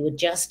 They were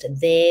just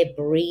there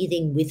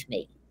breathing with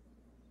me.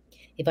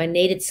 If I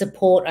needed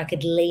support, I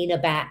could lean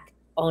back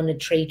on a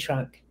tree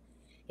trunk.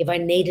 If I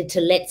needed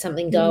to let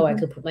something go, I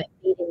could put my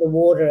feet in the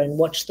water and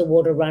watch the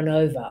water run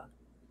over.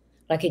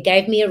 Like, it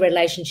gave me a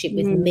relationship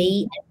with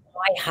me and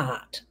my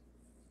heart.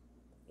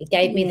 It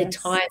gave me the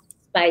time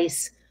and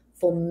space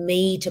for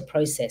me to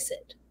process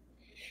it.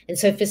 And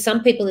so for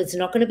some people, it's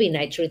not going to be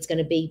nature, it's going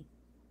to be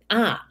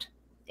art.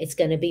 It's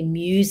going to be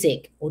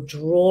music or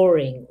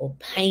drawing or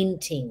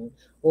painting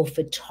or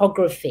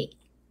photography,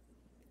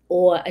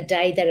 or a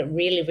day that it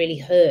really, really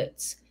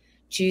hurts,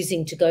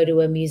 choosing to go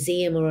to a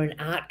museum or an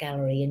art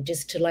gallery and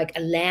just to like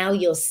allow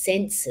your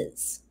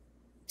senses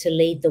to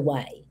lead the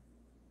way.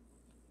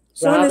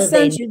 So in a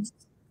sense,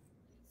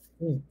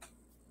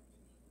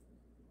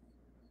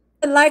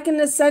 like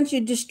in a sense,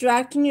 you're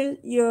distracting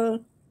your.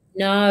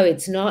 No,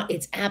 it's not.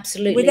 It's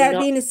absolutely would that not.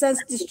 be in a sense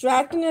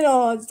distracting it,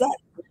 or is that?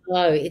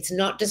 No, it's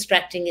not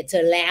distracting. It's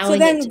allowing. So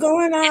then it to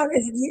going out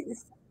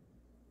is.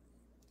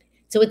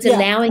 So it's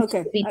allowing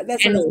okay. it to be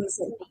That's what I was going to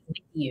say. with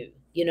you,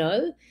 you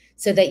know,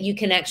 so that you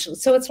can actually.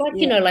 So it's like,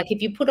 you know, like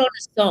if you put on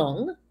a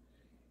song,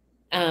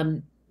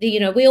 you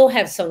know, we all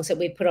have songs that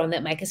we put on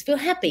that make us feel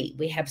happy.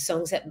 We have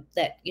songs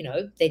that you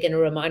know, they're going to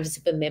remind us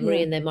of a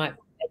memory, and they might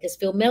make us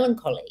feel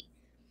melancholy.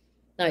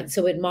 Like,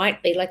 so it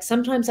might be like,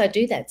 sometimes I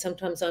do that.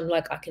 Sometimes I'm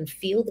like, I can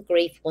feel the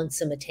grief wants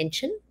some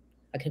attention.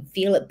 I can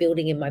feel it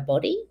building in my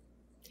body.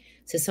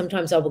 So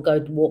sometimes I will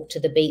go walk to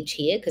the beach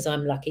here because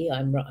I'm lucky.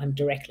 I'm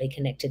directly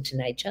connected to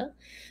nature.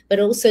 But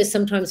also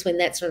sometimes when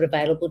that's not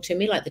available to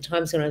me, like the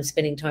times when I'm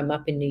spending time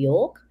up in New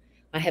York,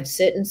 I have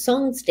certain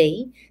songs,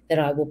 Dee, that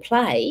I will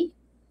play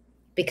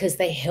because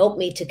they help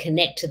me to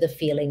connect to the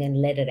feeling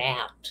and let it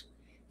out.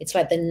 It's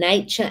like the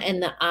nature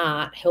and the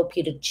art help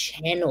you to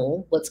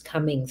channel what's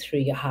coming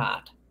through your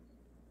heart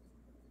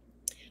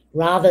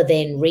rather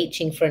than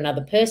reaching for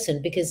another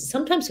person, because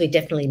sometimes we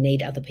definitely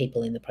need other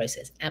people in the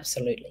process.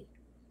 Absolutely.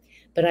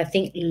 But I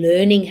think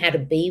learning how to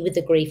be with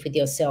the grief with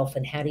yourself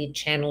and how do you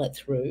channel it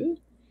through,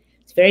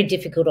 it's very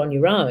difficult on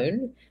your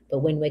own, but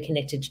when we're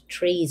connected to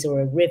trees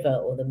or a river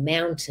or the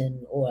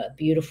mountain or a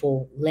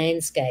beautiful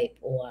landscape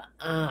or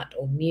art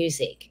or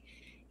music,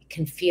 it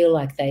can feel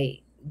like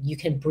you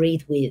can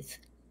breathe with,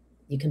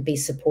 you can be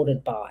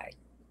supported by.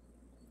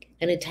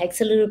 And it takes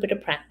a little bit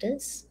of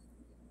practice,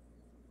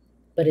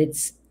 but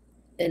it's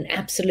an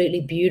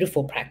absolutely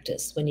beautiful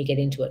practice when you get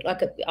into it.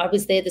 Like I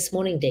was there this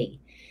morning, Dee.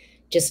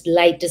 Just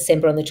late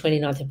December, on the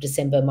 29th of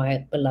December,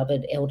 my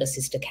beloved elder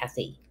sister,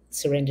 Kathy,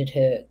 surrendered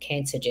her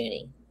cancer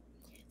journey.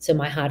 So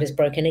my heart is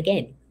broken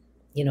again.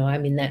 You know,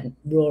 I'm in that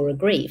raw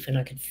grief and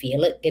I could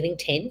feel it getting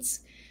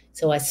tense.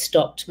 So I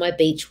stopped my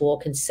beach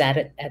walk and sat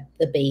at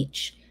the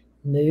beach,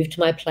 moved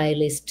my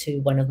playlist to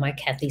one of my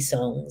Kathy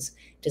songs,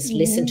 just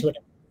listened to it,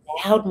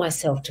 allowed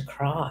myself to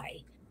cry,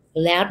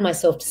 allowed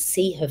myself to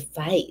see her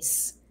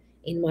face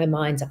in my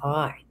mind's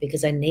eye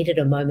because I needed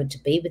a moment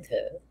to be with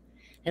her.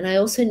 And I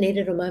also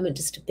needed a moment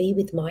just to be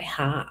with my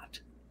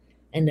heart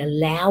and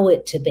allow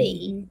it to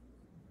be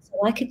so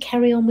I could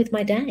carry on with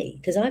my day,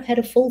 because I've had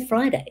a full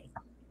Friday,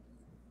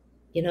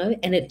 you know,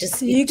 and it just.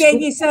 So you gave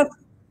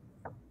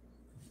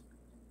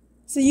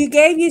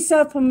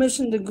yourself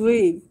permission to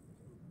grieve,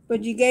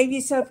 but you gave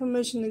yourself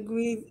permission to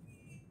grieve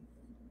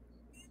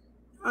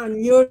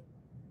on your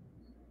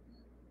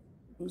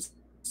terms.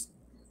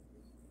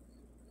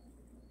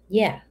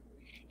 Yeah.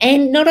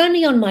 And not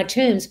only on my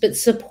terms, but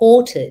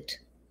supported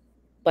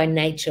by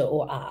nature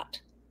or art,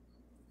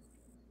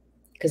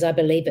 because I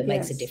believe it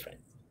makes a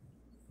difference.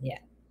 Yeah.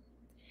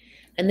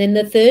 And then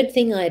the third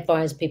thing I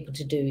advise people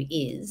to do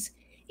is,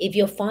 if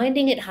you're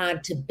finding it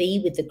hard to be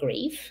with the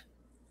grief,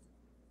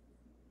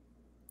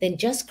 then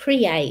just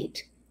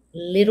create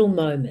little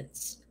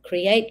moments,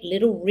 create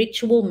little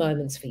ritual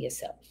moments for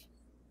yourself,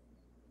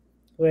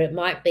 where it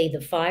might be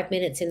the 5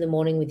 minutes in the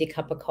morning with your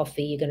cup of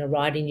coffee, you're going to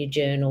write in your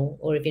journal,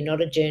 or if you're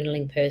not a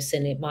journaling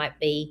person, it might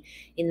be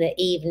in the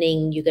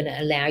evening, you're going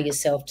to allow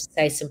yourself to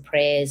say some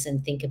prayers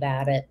and think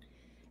about it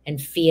and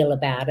feel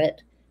about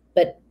it.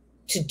 But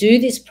to do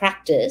this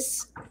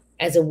practice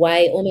as a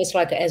way, almost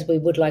like as we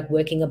would like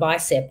working a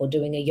bicep or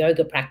doing a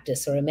yoga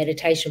practice or a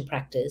meditation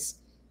practice,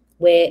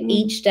 where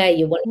each day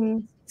you want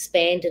to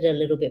expand it a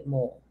little bit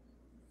more.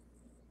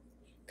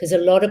 Because a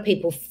lot of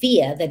people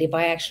fear that if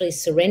I actually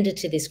surrender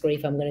to this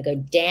grief, I'm going to go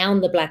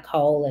down the black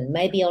hole and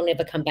maybe I'll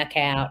never come back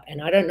out.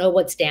 And I don't know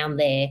what's down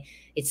there.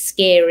 It's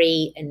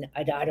scary and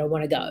I don't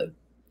want to go.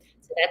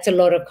 So that's a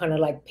lot of kind of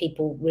like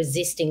people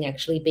resisting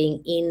actually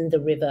being in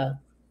the river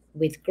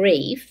with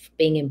grief,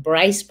 being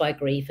embraced by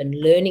grief and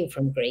learning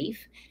from grief,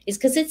 is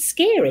because it's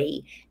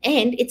scary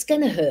and it's going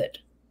to hurt.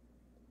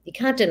 You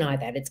can't deny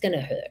that. It's going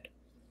to hurt.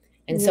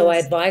 And so I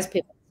advise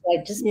people,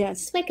 like, just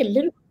make a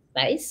little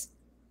space.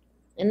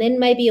 And then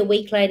maybe a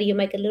week later, you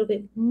make a little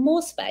bit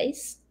more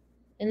space.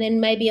 And then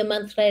maybe a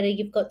month later,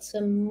 you've got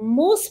some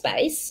more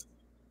space.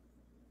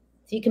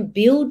 So you can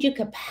build your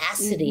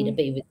capacity to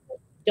be with them.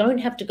 You don't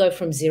have to go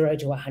from 0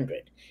 to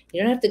 100.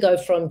 You don't have to go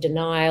from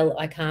denial,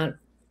 I can't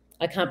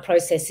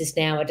process this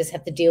now. I just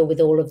have to deal with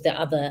all of the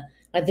other,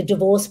 like the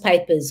divorce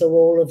papers or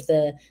all of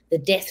the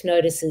death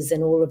notices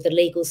and all of the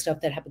legal stuff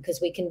that happen, because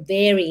we can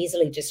very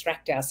easily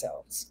distract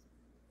ourselves.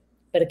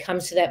 But it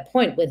comes to that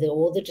point where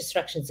all the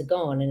distractions are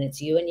gone and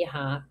it's you and your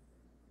heart.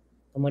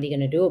 And what are you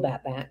going to do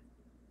about that?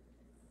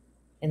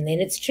 And then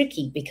it's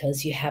tricky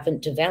because you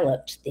haven't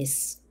developed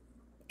this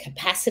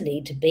capacity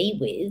to be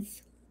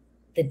with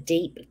the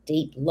deep,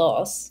 deep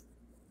loss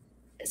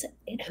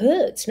it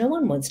hurts. No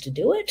one wants to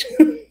do it.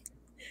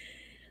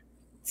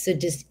 So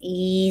just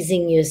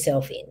easing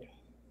yourself in.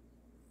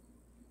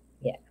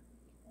 Yeah.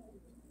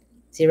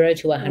 0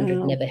 to 100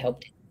 Wow. never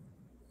helped.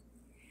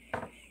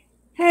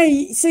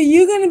 Hey, so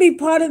you're going to be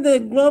part of the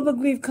Global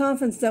Grief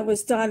Conference that we're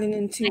starting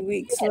in 2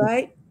 weeks,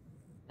 right?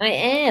 I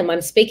am.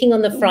 I'm speaking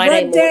on the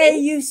Friday What day are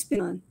morning. you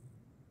speaking on?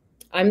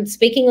 I'm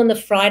speaking on the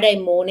Friday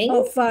morning.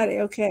 Oh,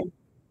 Friday. Okay.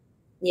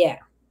 Yeah.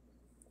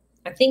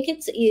 I think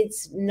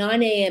it's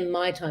 9 a.m.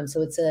 my time,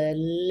 so it's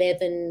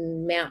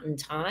 11 Mountain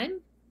Time,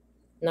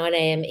 9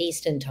 a.m.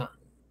 Eastern Time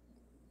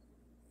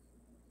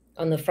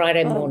on the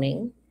Friday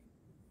morning.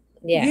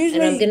 Yeah, usually,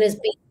 and I'm going to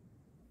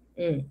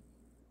be.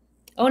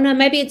 Oh no,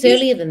 maybe it's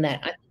earlier than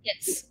that. I think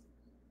it's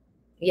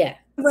I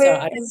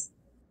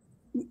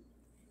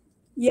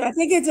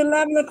think it's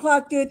 11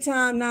 o'clock your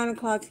time, 9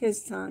 o'clock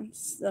his time.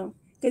 So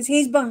because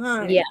he's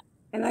behind. Yeah,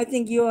 and I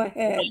think you're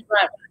ahead.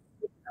 Right.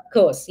 Of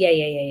course.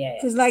 Yeah.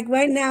 Because like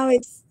right now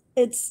it's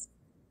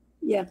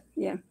yeah.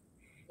 Yeah,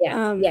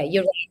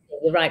 you're right.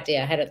 You're right,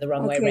 dear. I had it the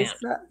wrong way around.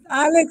 So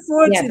I look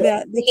forward to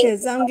that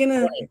because I'm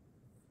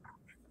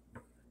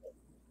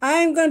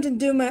going to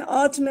do my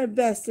ultimate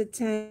best to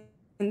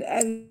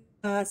attend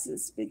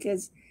classes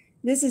because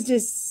this is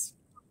just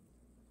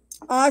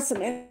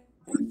awesome. And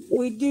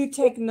we do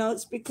take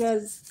notes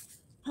because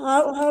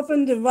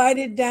helping to write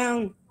it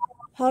down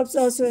helps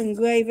also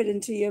engrave it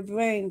into your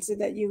brain so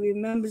that you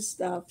remember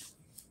stuff.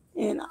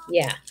 And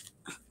yeah,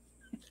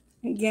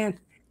 again,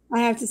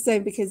 I have to say,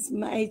 because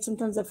my age,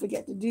 sometimes I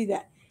forget to do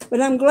that.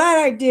 But I'm glad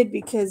I did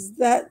because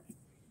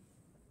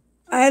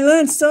I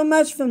learned so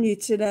much from you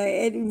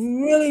today. It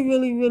really,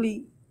 really,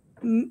 really,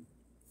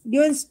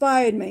 you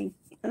inspired me.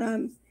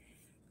 And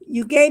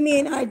you gave me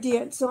an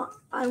idea. So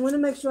I want to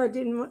make sure I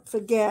didn't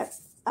forget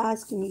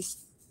asking you.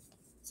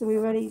 So we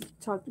already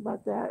talked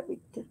about that.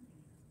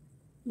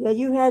 Yeah,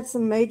 you had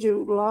some major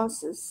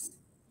losses.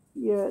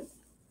 Your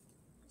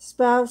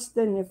spouse,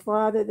 then your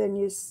father, then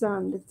your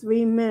son, the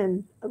 3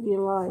 men of your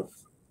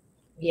life.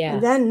 yeah.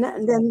 And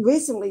then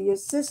recently your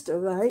sister,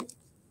 right?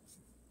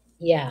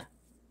 Yeah.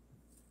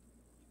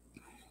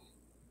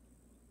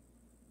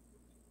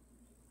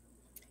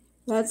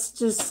 That's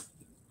just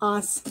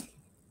awesome.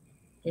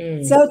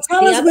 So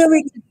tell us where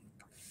we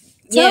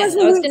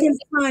can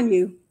find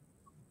you.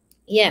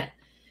 Yeah.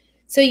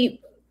 So you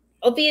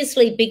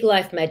obviously Big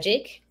Life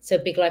Magic. So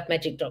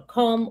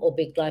biglifemagic.com or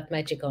Big Life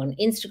Magic on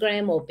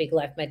Instagram or Big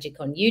Life Magic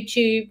on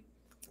YouTube.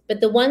 But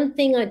the one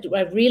thing I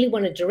really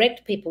want to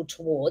direct people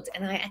towards,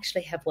 and I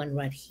actually have one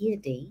right here,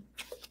 Dee,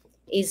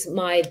 is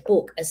my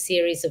book, A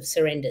Series of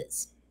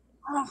Surrenders.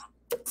 Oh.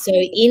 So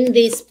in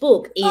this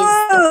book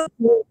is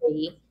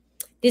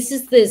this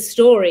is the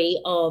story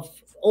of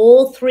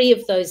all 3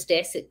 of those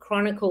deaths. It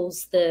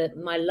chronicles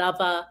my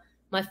lover,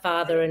 my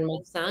father, and my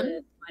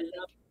son.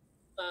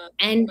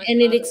 And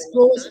it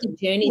explores the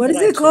journey. What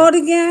is it called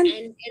again?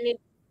 And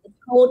it's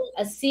called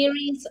A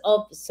Series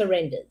of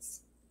Surrenders.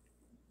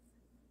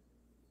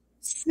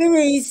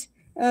 Series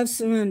of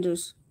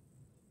Surrenders.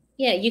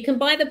 Yeah, you can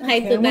buy the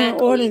paperback. Okay, I'm going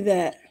to order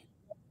that.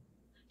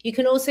 You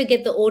can also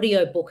get the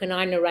audio book and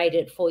I narrate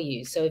it for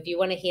you. So if you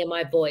want to hear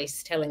my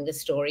voice telling the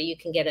story, you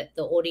can get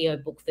the audio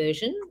book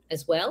version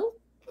as well.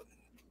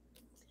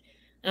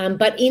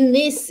 But in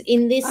this,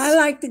 I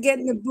like to get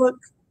in the book.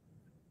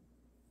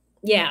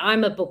 Yeah,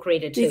 I'm a book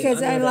reader too.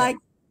 Because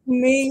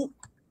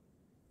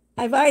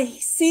if I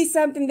see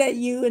something that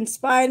you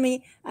inspired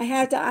me, I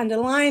have to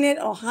underline it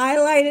or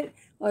highlight it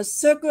or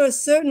circle a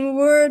certain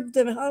word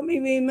to help me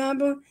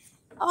remember.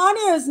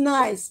 Audio is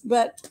nice,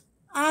 but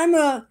I'm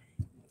a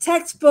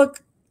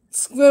textbook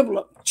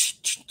scribbler.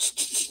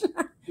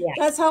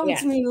 That's how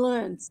helps me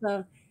learn.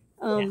 So,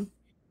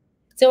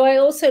 so I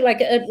also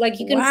like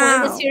you can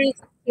find the Series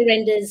of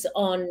Surrenders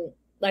on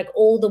like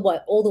all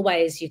the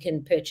ways you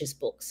can purchase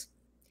books.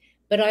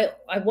 But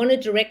I want to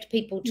direct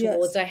people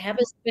towards. I have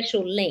a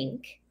special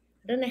link.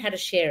 I don't know how to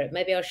share it.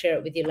 Maybe I'll share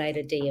it with you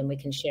later, Dee, and we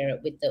can share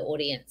it with the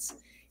audience.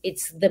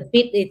 It's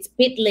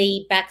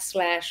bit.ly/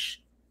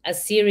 A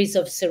Series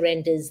of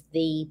Surrenders,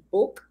 the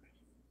book.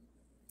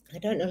 I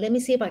don't know. Let me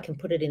see if I can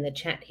put it in the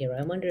chat here.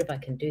 I wonder if I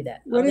can do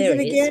that. What is it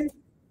again?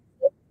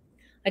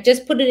 I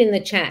just put it in the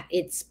chat.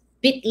 It's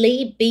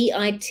bit.ly,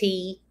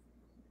 BIT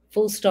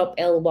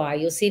 _LY.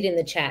 You'll see it in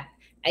the chat.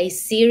 A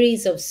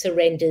Series of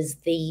Surrenders,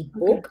 the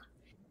book.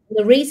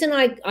 The reason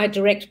I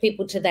direct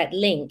people to that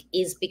link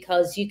is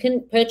because you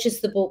can purchase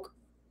the book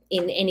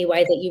in any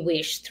way that you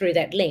wish through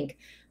that link,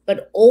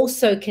 but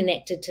also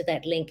connected to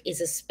that link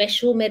is a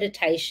special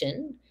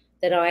meditation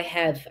that I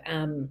have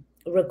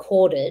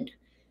recorded,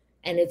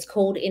 and it's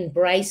called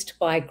Embraced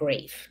by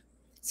Grief.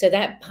 So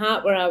that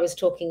part where I was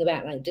talking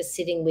about like just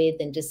sitting with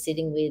and just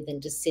sitting with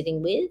and just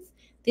sitting with,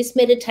 this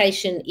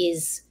meditation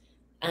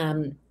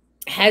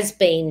has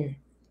been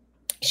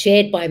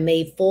shared by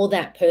me for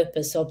that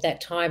purpose of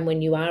that time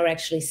when you are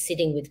actually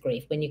sitting with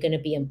grief, when you're going to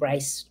be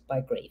embraced by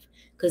grief.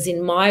 Because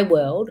in my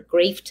world,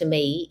 grief to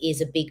me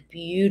is a big,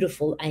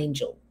 beautiful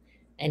angel.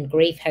 And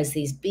grief has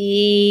these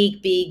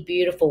big, big,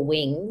 beautiful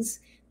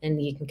wings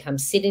and you can come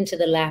sit into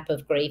the lap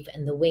of grief,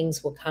 and the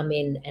wings will come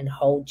in and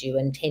hold you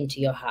and tend to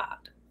your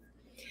heart.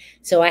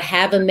 So I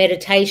have a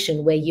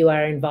meditation where you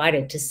are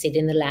invited to sit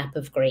in the lap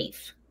of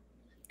grief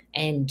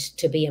and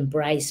to be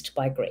embraced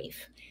by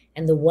grief.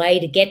 And the way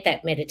to get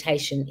that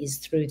meditation is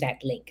through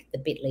that link, the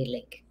bit.ly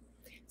link.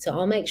 So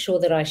I'll make sure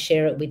that I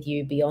share it with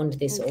you beyond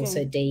this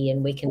also, Dee,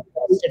 and we can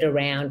post it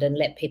around and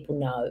let people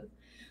know.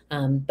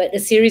 But a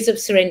series of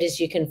surrenders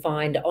you can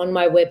find on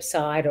my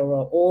website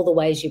or all the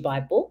ways you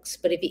buy books.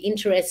 But if you're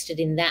interested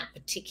in that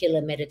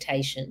particular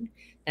meditation,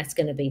 that's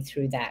going to be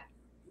through that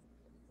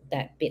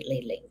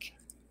bit.ly link.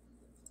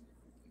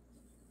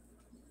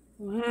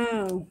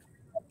 Wow.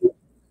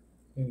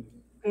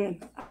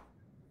 Good.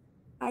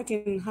 I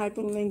can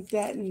hyperlink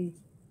that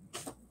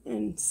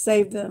and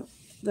save the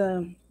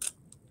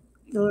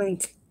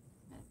link.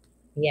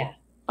 Yeah.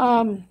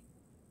 My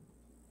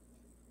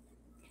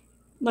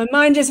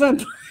mind just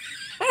went.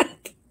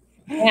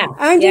 Yeah.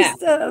 I'm just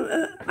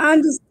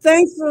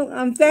thankful.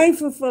 I'm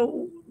thankful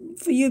for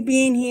you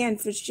being here and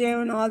for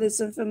sharing all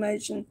this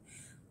information.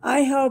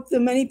 I hope the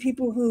many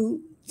people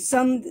who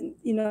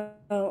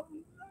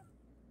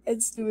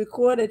it's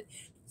recorded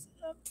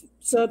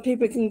so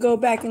people can go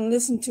back and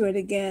listen to it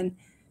again.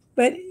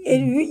 But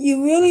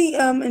you really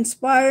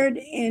inspired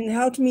and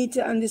helped me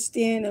to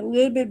understand a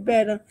little bit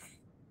better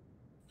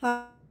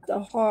how the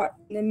heart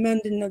and the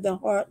mending of the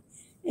heart,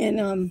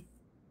 and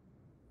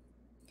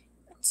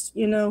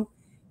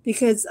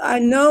because I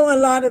know a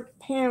lot of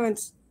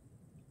parents.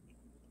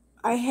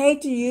 I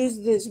hate to use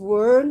this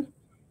word,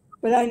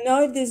 but I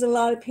know there's a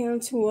lot of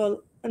parents who are,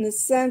 in a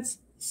sense,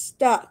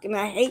 stuck, and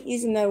I hate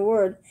using that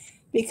word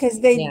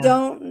because they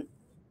don't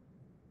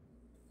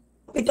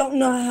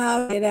know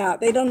how to get out.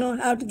 They don't know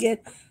how to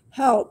get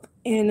help,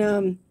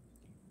 and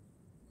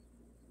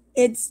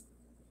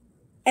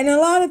and a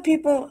lot of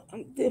people.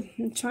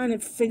 I'm trying to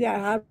figure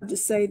out how to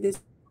say this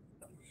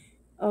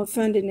without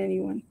offending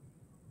anyone.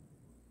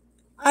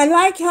 I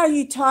like how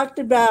you talked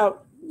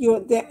about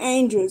the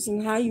angels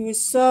and how you were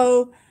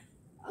so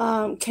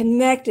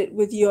connected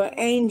with your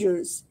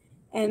angels,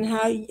 and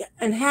how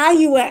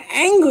you were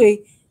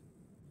angry.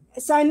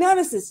 So I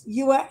noticed this.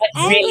 You were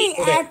angry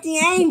at the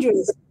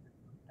angels.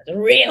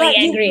 Really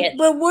angry at.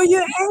 But were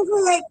you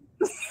angry at?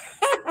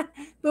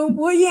 But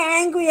were you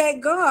angry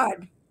at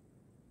God?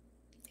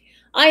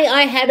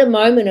 I had a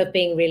moment of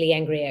being really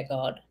angry at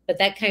God, but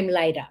that came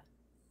later.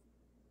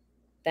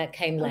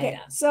 Okay,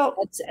 so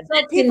that's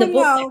people in the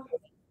book. Know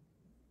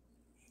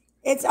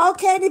it's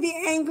okay to be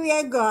angry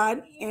at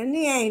God and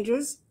the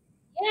angels.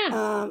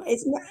 Yeah.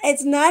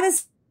 It's not a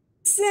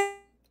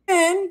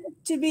sin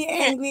to be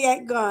angry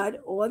at God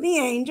or the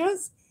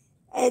angels.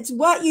 It's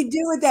what you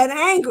do with that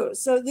anger.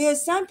 So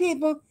there's some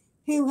people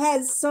who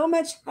has so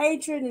much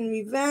hatred and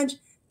revenge.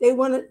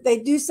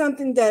 They do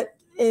something that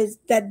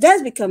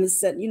does become a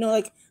sin.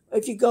 Like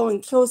if you go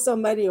and kill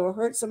somebody or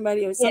hurt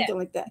somebody or something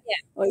like that.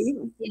 Or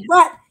even,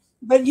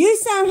 but you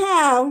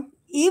somehow,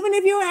 even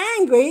if you're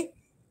angry,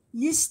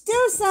 you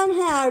still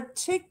somehow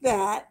took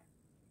that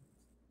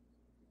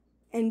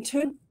and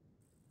turned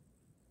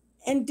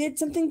and did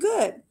something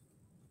good.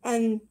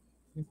 And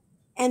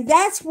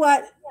that's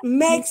what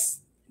makes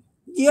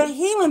your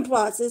healing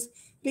process,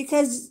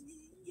 because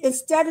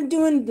instead of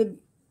doing the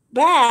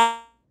bad,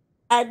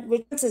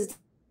 which is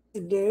to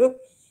do,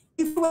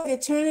 you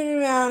turn it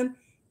around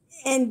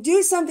and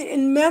do something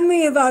in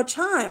memory of our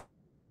child.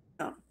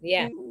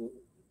 Yeah.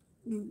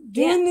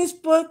 Doing this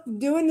book,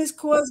 doing this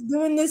course,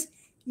 doing this,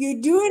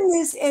 you're doing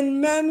this in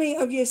memory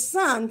of your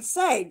son,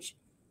 Sage,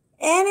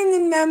 and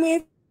in the memory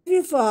of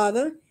your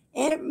father,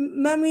 and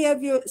in memory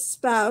of your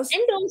spouse,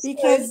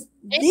 because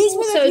these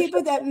were the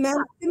people that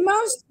meant the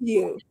most to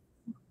you.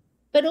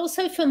 But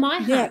also for my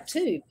heart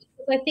too.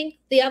 Because I think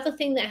the other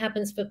thing that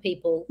happens for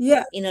people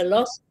in a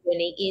loss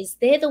journey is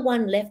they're the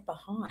one left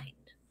behind,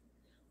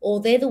 or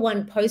they're the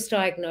one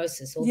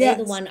post-diagnosis, or they're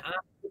the one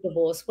after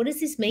divorce. What does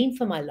this mean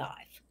for my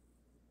life?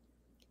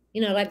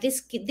 Like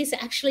this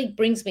actually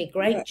brings me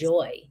great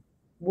joy,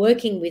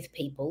 working with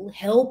people,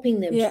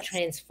 helping them to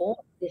transform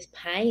this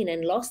pain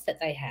and loss that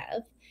they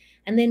have,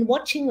 and then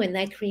watching when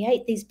they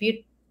create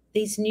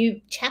these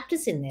new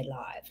chapters in their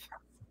life.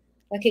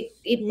 Like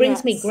it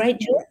brings me great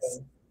joy.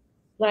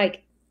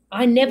 Like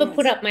I never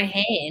put up my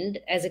hand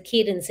as a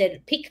kid and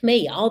said, pick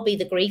me, I'll be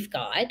the grief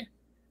guide.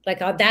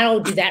 Like I'll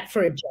do that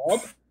for a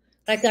job.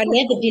 Like I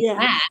never did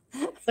that.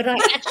 But I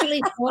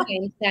actually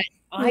find that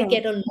I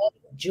get a lot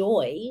of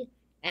joy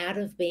out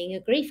of being a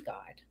grief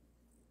guide.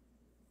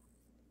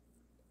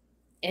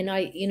 And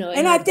I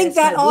think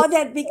that all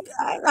that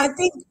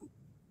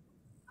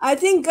I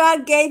think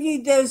God gave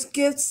you those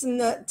gifts and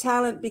the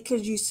talent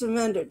because you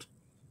surrendered.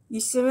 You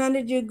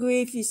surrendered your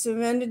grief, you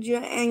surrendered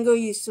your anger,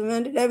 you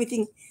surrendered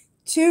everything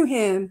to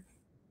Him.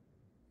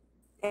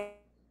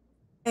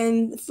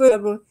 And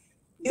forever,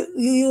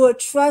 you are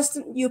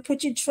trusting. You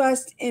put your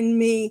trust in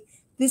me.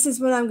 This is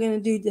what I'm going to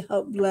do to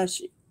help bless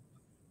you,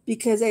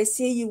 because I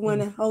see you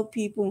want to help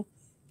people.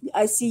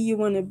 I see you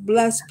want to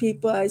bless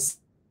people. I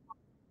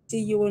see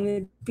see you in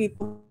the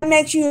people. That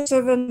makes you a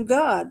servant of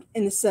God,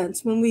 in a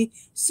sense, when we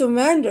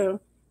surrender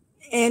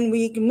and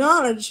we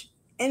acknowledge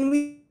and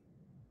we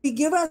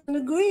give us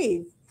to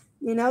grieve.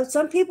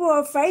 Some people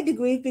are afraid to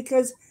grieve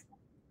because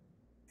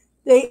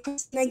they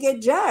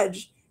get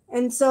judged.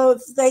 And so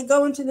if they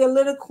go into their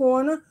little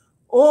corner,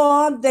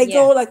 or they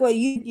go Yeah. like what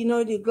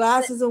your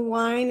glasses of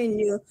wine and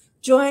your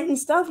joint and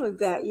stuff like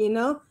that,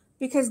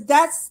 because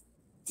that's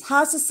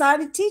how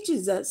society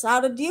teaches us how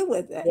to deal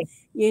with Yeah.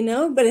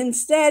 it. But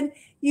instead,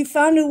 you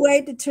found a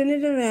way to turn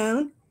it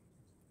around.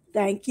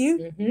 Thank you.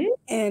 Mm-hmm.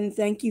 And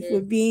thank you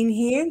for Mm. being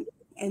here.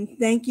 And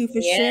thank you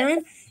for Yeah.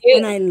 sharing. You.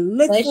 And I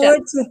look Pleasure.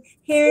 forward to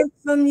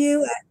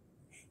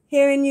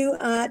hearing you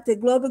at the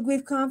Global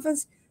Grief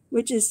Conference,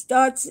 which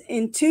starts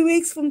in 2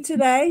 weeks from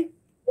today.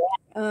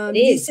 It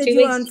You is said two you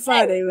were weeks on today.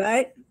 Friday,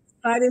 right?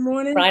 Friday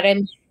morning?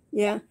 Friday.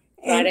 Yeah.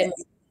 And Friday.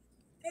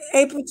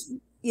 April,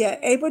 yeah,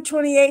 April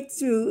 28th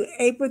through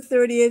April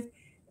 30th.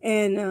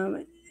 And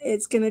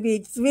it's going to be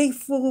 3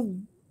 full,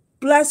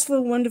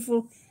 blissful,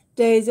 wonderful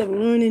days of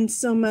learning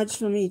so much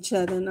from each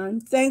other. And I'm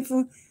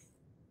thankful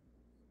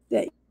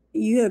that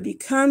you have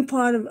become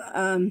part of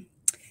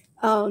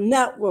our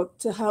network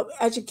to help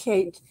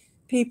educate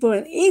people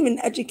and even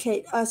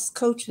educate us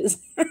coaches.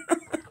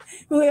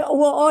 We're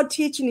all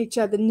teaching each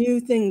other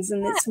new things,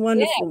 and it's Yeah.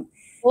 wonderful.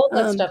 All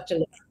got Um, stuff to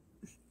learn.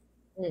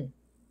 Mm.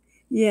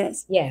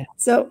 yes. Yeah.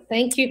 So,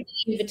 Thank you for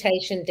the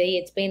invitation, Dee.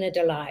 It's been a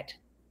delight.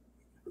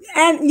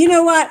 and you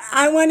know what?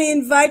 I want to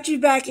invite you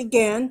back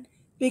again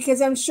because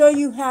I'm sure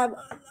you have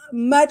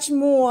much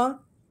more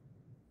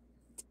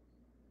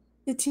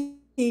to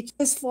teach.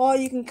 This fall,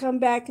 you can come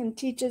back and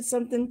teach us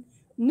something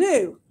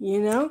new,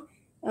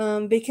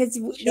 because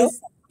Sure.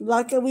 this,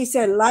 like we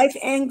said, life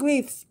and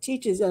grief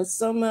teaches us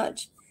so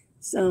much.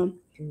 So,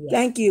 Yeah.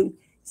 thank you.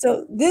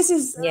 So,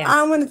 Yeah.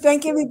 I want to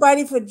thank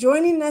everybody for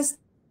joining us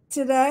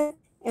today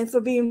and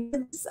for being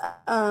part of this.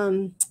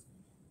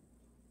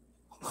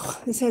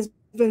 This has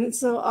been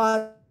so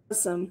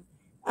awesome.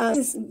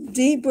 This is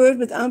Dee Bird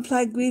with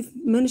Unplugged Grief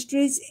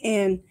Ministries,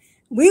 and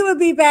we will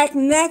be back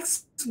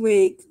next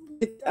week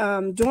with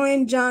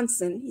Dorian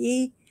Johnson.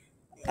 He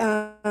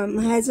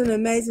has an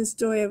amazing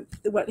story of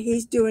what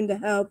he's doing to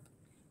help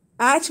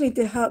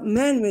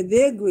men with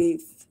their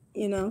grief.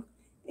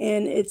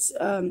 And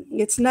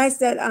it's nice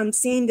that I'm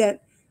seeing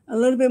that a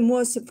little bit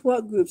more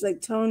support groups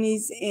like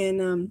Tony's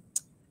and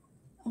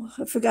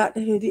I forgot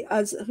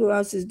who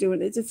else is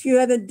doing it. It's a few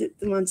other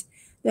ones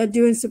that are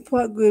doing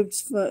support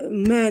groups for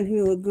men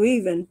who are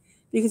grieving,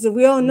 because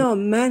we all know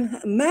men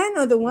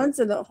are the ones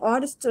that are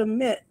hardest to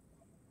admit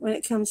when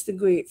it comes to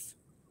grief.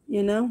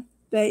 You know,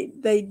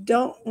 they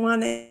don't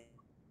want to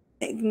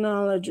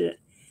acknowledge it,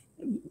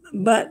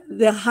 but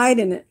they're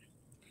hiding it,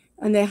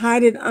 and they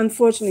hide it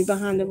unfortunately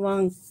behind the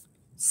wrong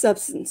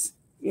substance.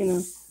 You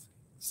know,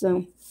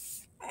 so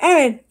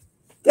anyway,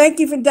 thank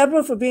you for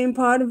Deborah for being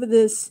part of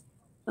this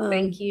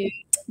Thank um, you.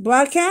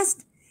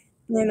 broadcast.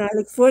 And I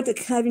look forward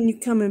to having you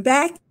coming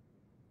back.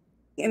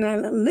 And I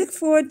look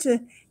forward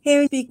to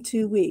hearing you speak in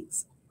 2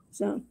 weeks.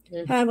 So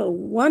Mm. have a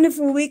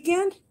wonderful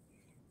weekend.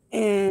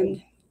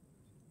 And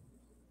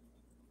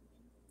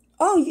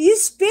oh, you're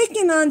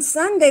speaking on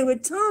Sunday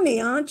with Tony,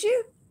 aren't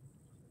you?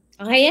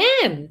 I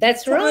am.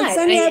 That's On right.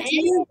 Sunday I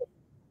afternoon.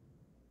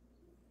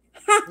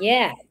 am.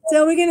 Yeah.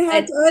 So we're gonna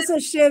have It's, to also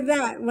share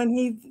that when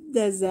he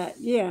does that.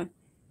 Yeah.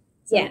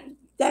 yeah. So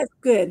that's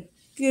good.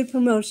 Good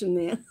promotion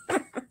there.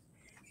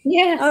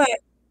 Yeah. All right.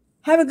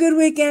 Have a good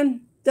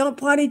weekend. Don't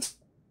party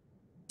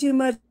too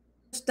much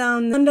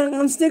down under.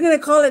 I'm still gonna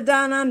call it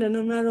down under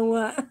no matter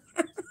what.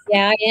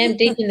 Yeah. I am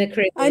deep in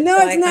the I know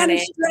Caribbean, it's so not I can't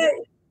answer.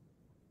 Australia.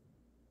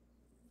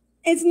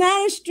 It's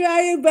not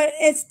Australia, but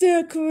it's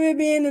still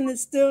Caribbean and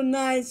it's still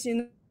nice.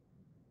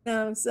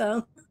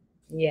 So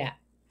Yeah.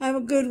 have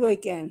a good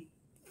weekend.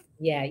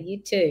 Yeah. You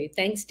too.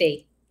 Thanks,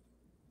 Dee.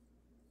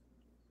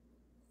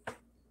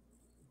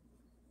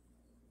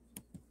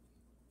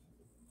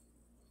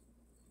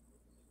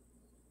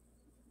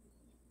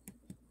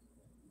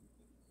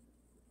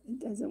 It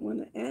doesn't want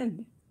to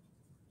end.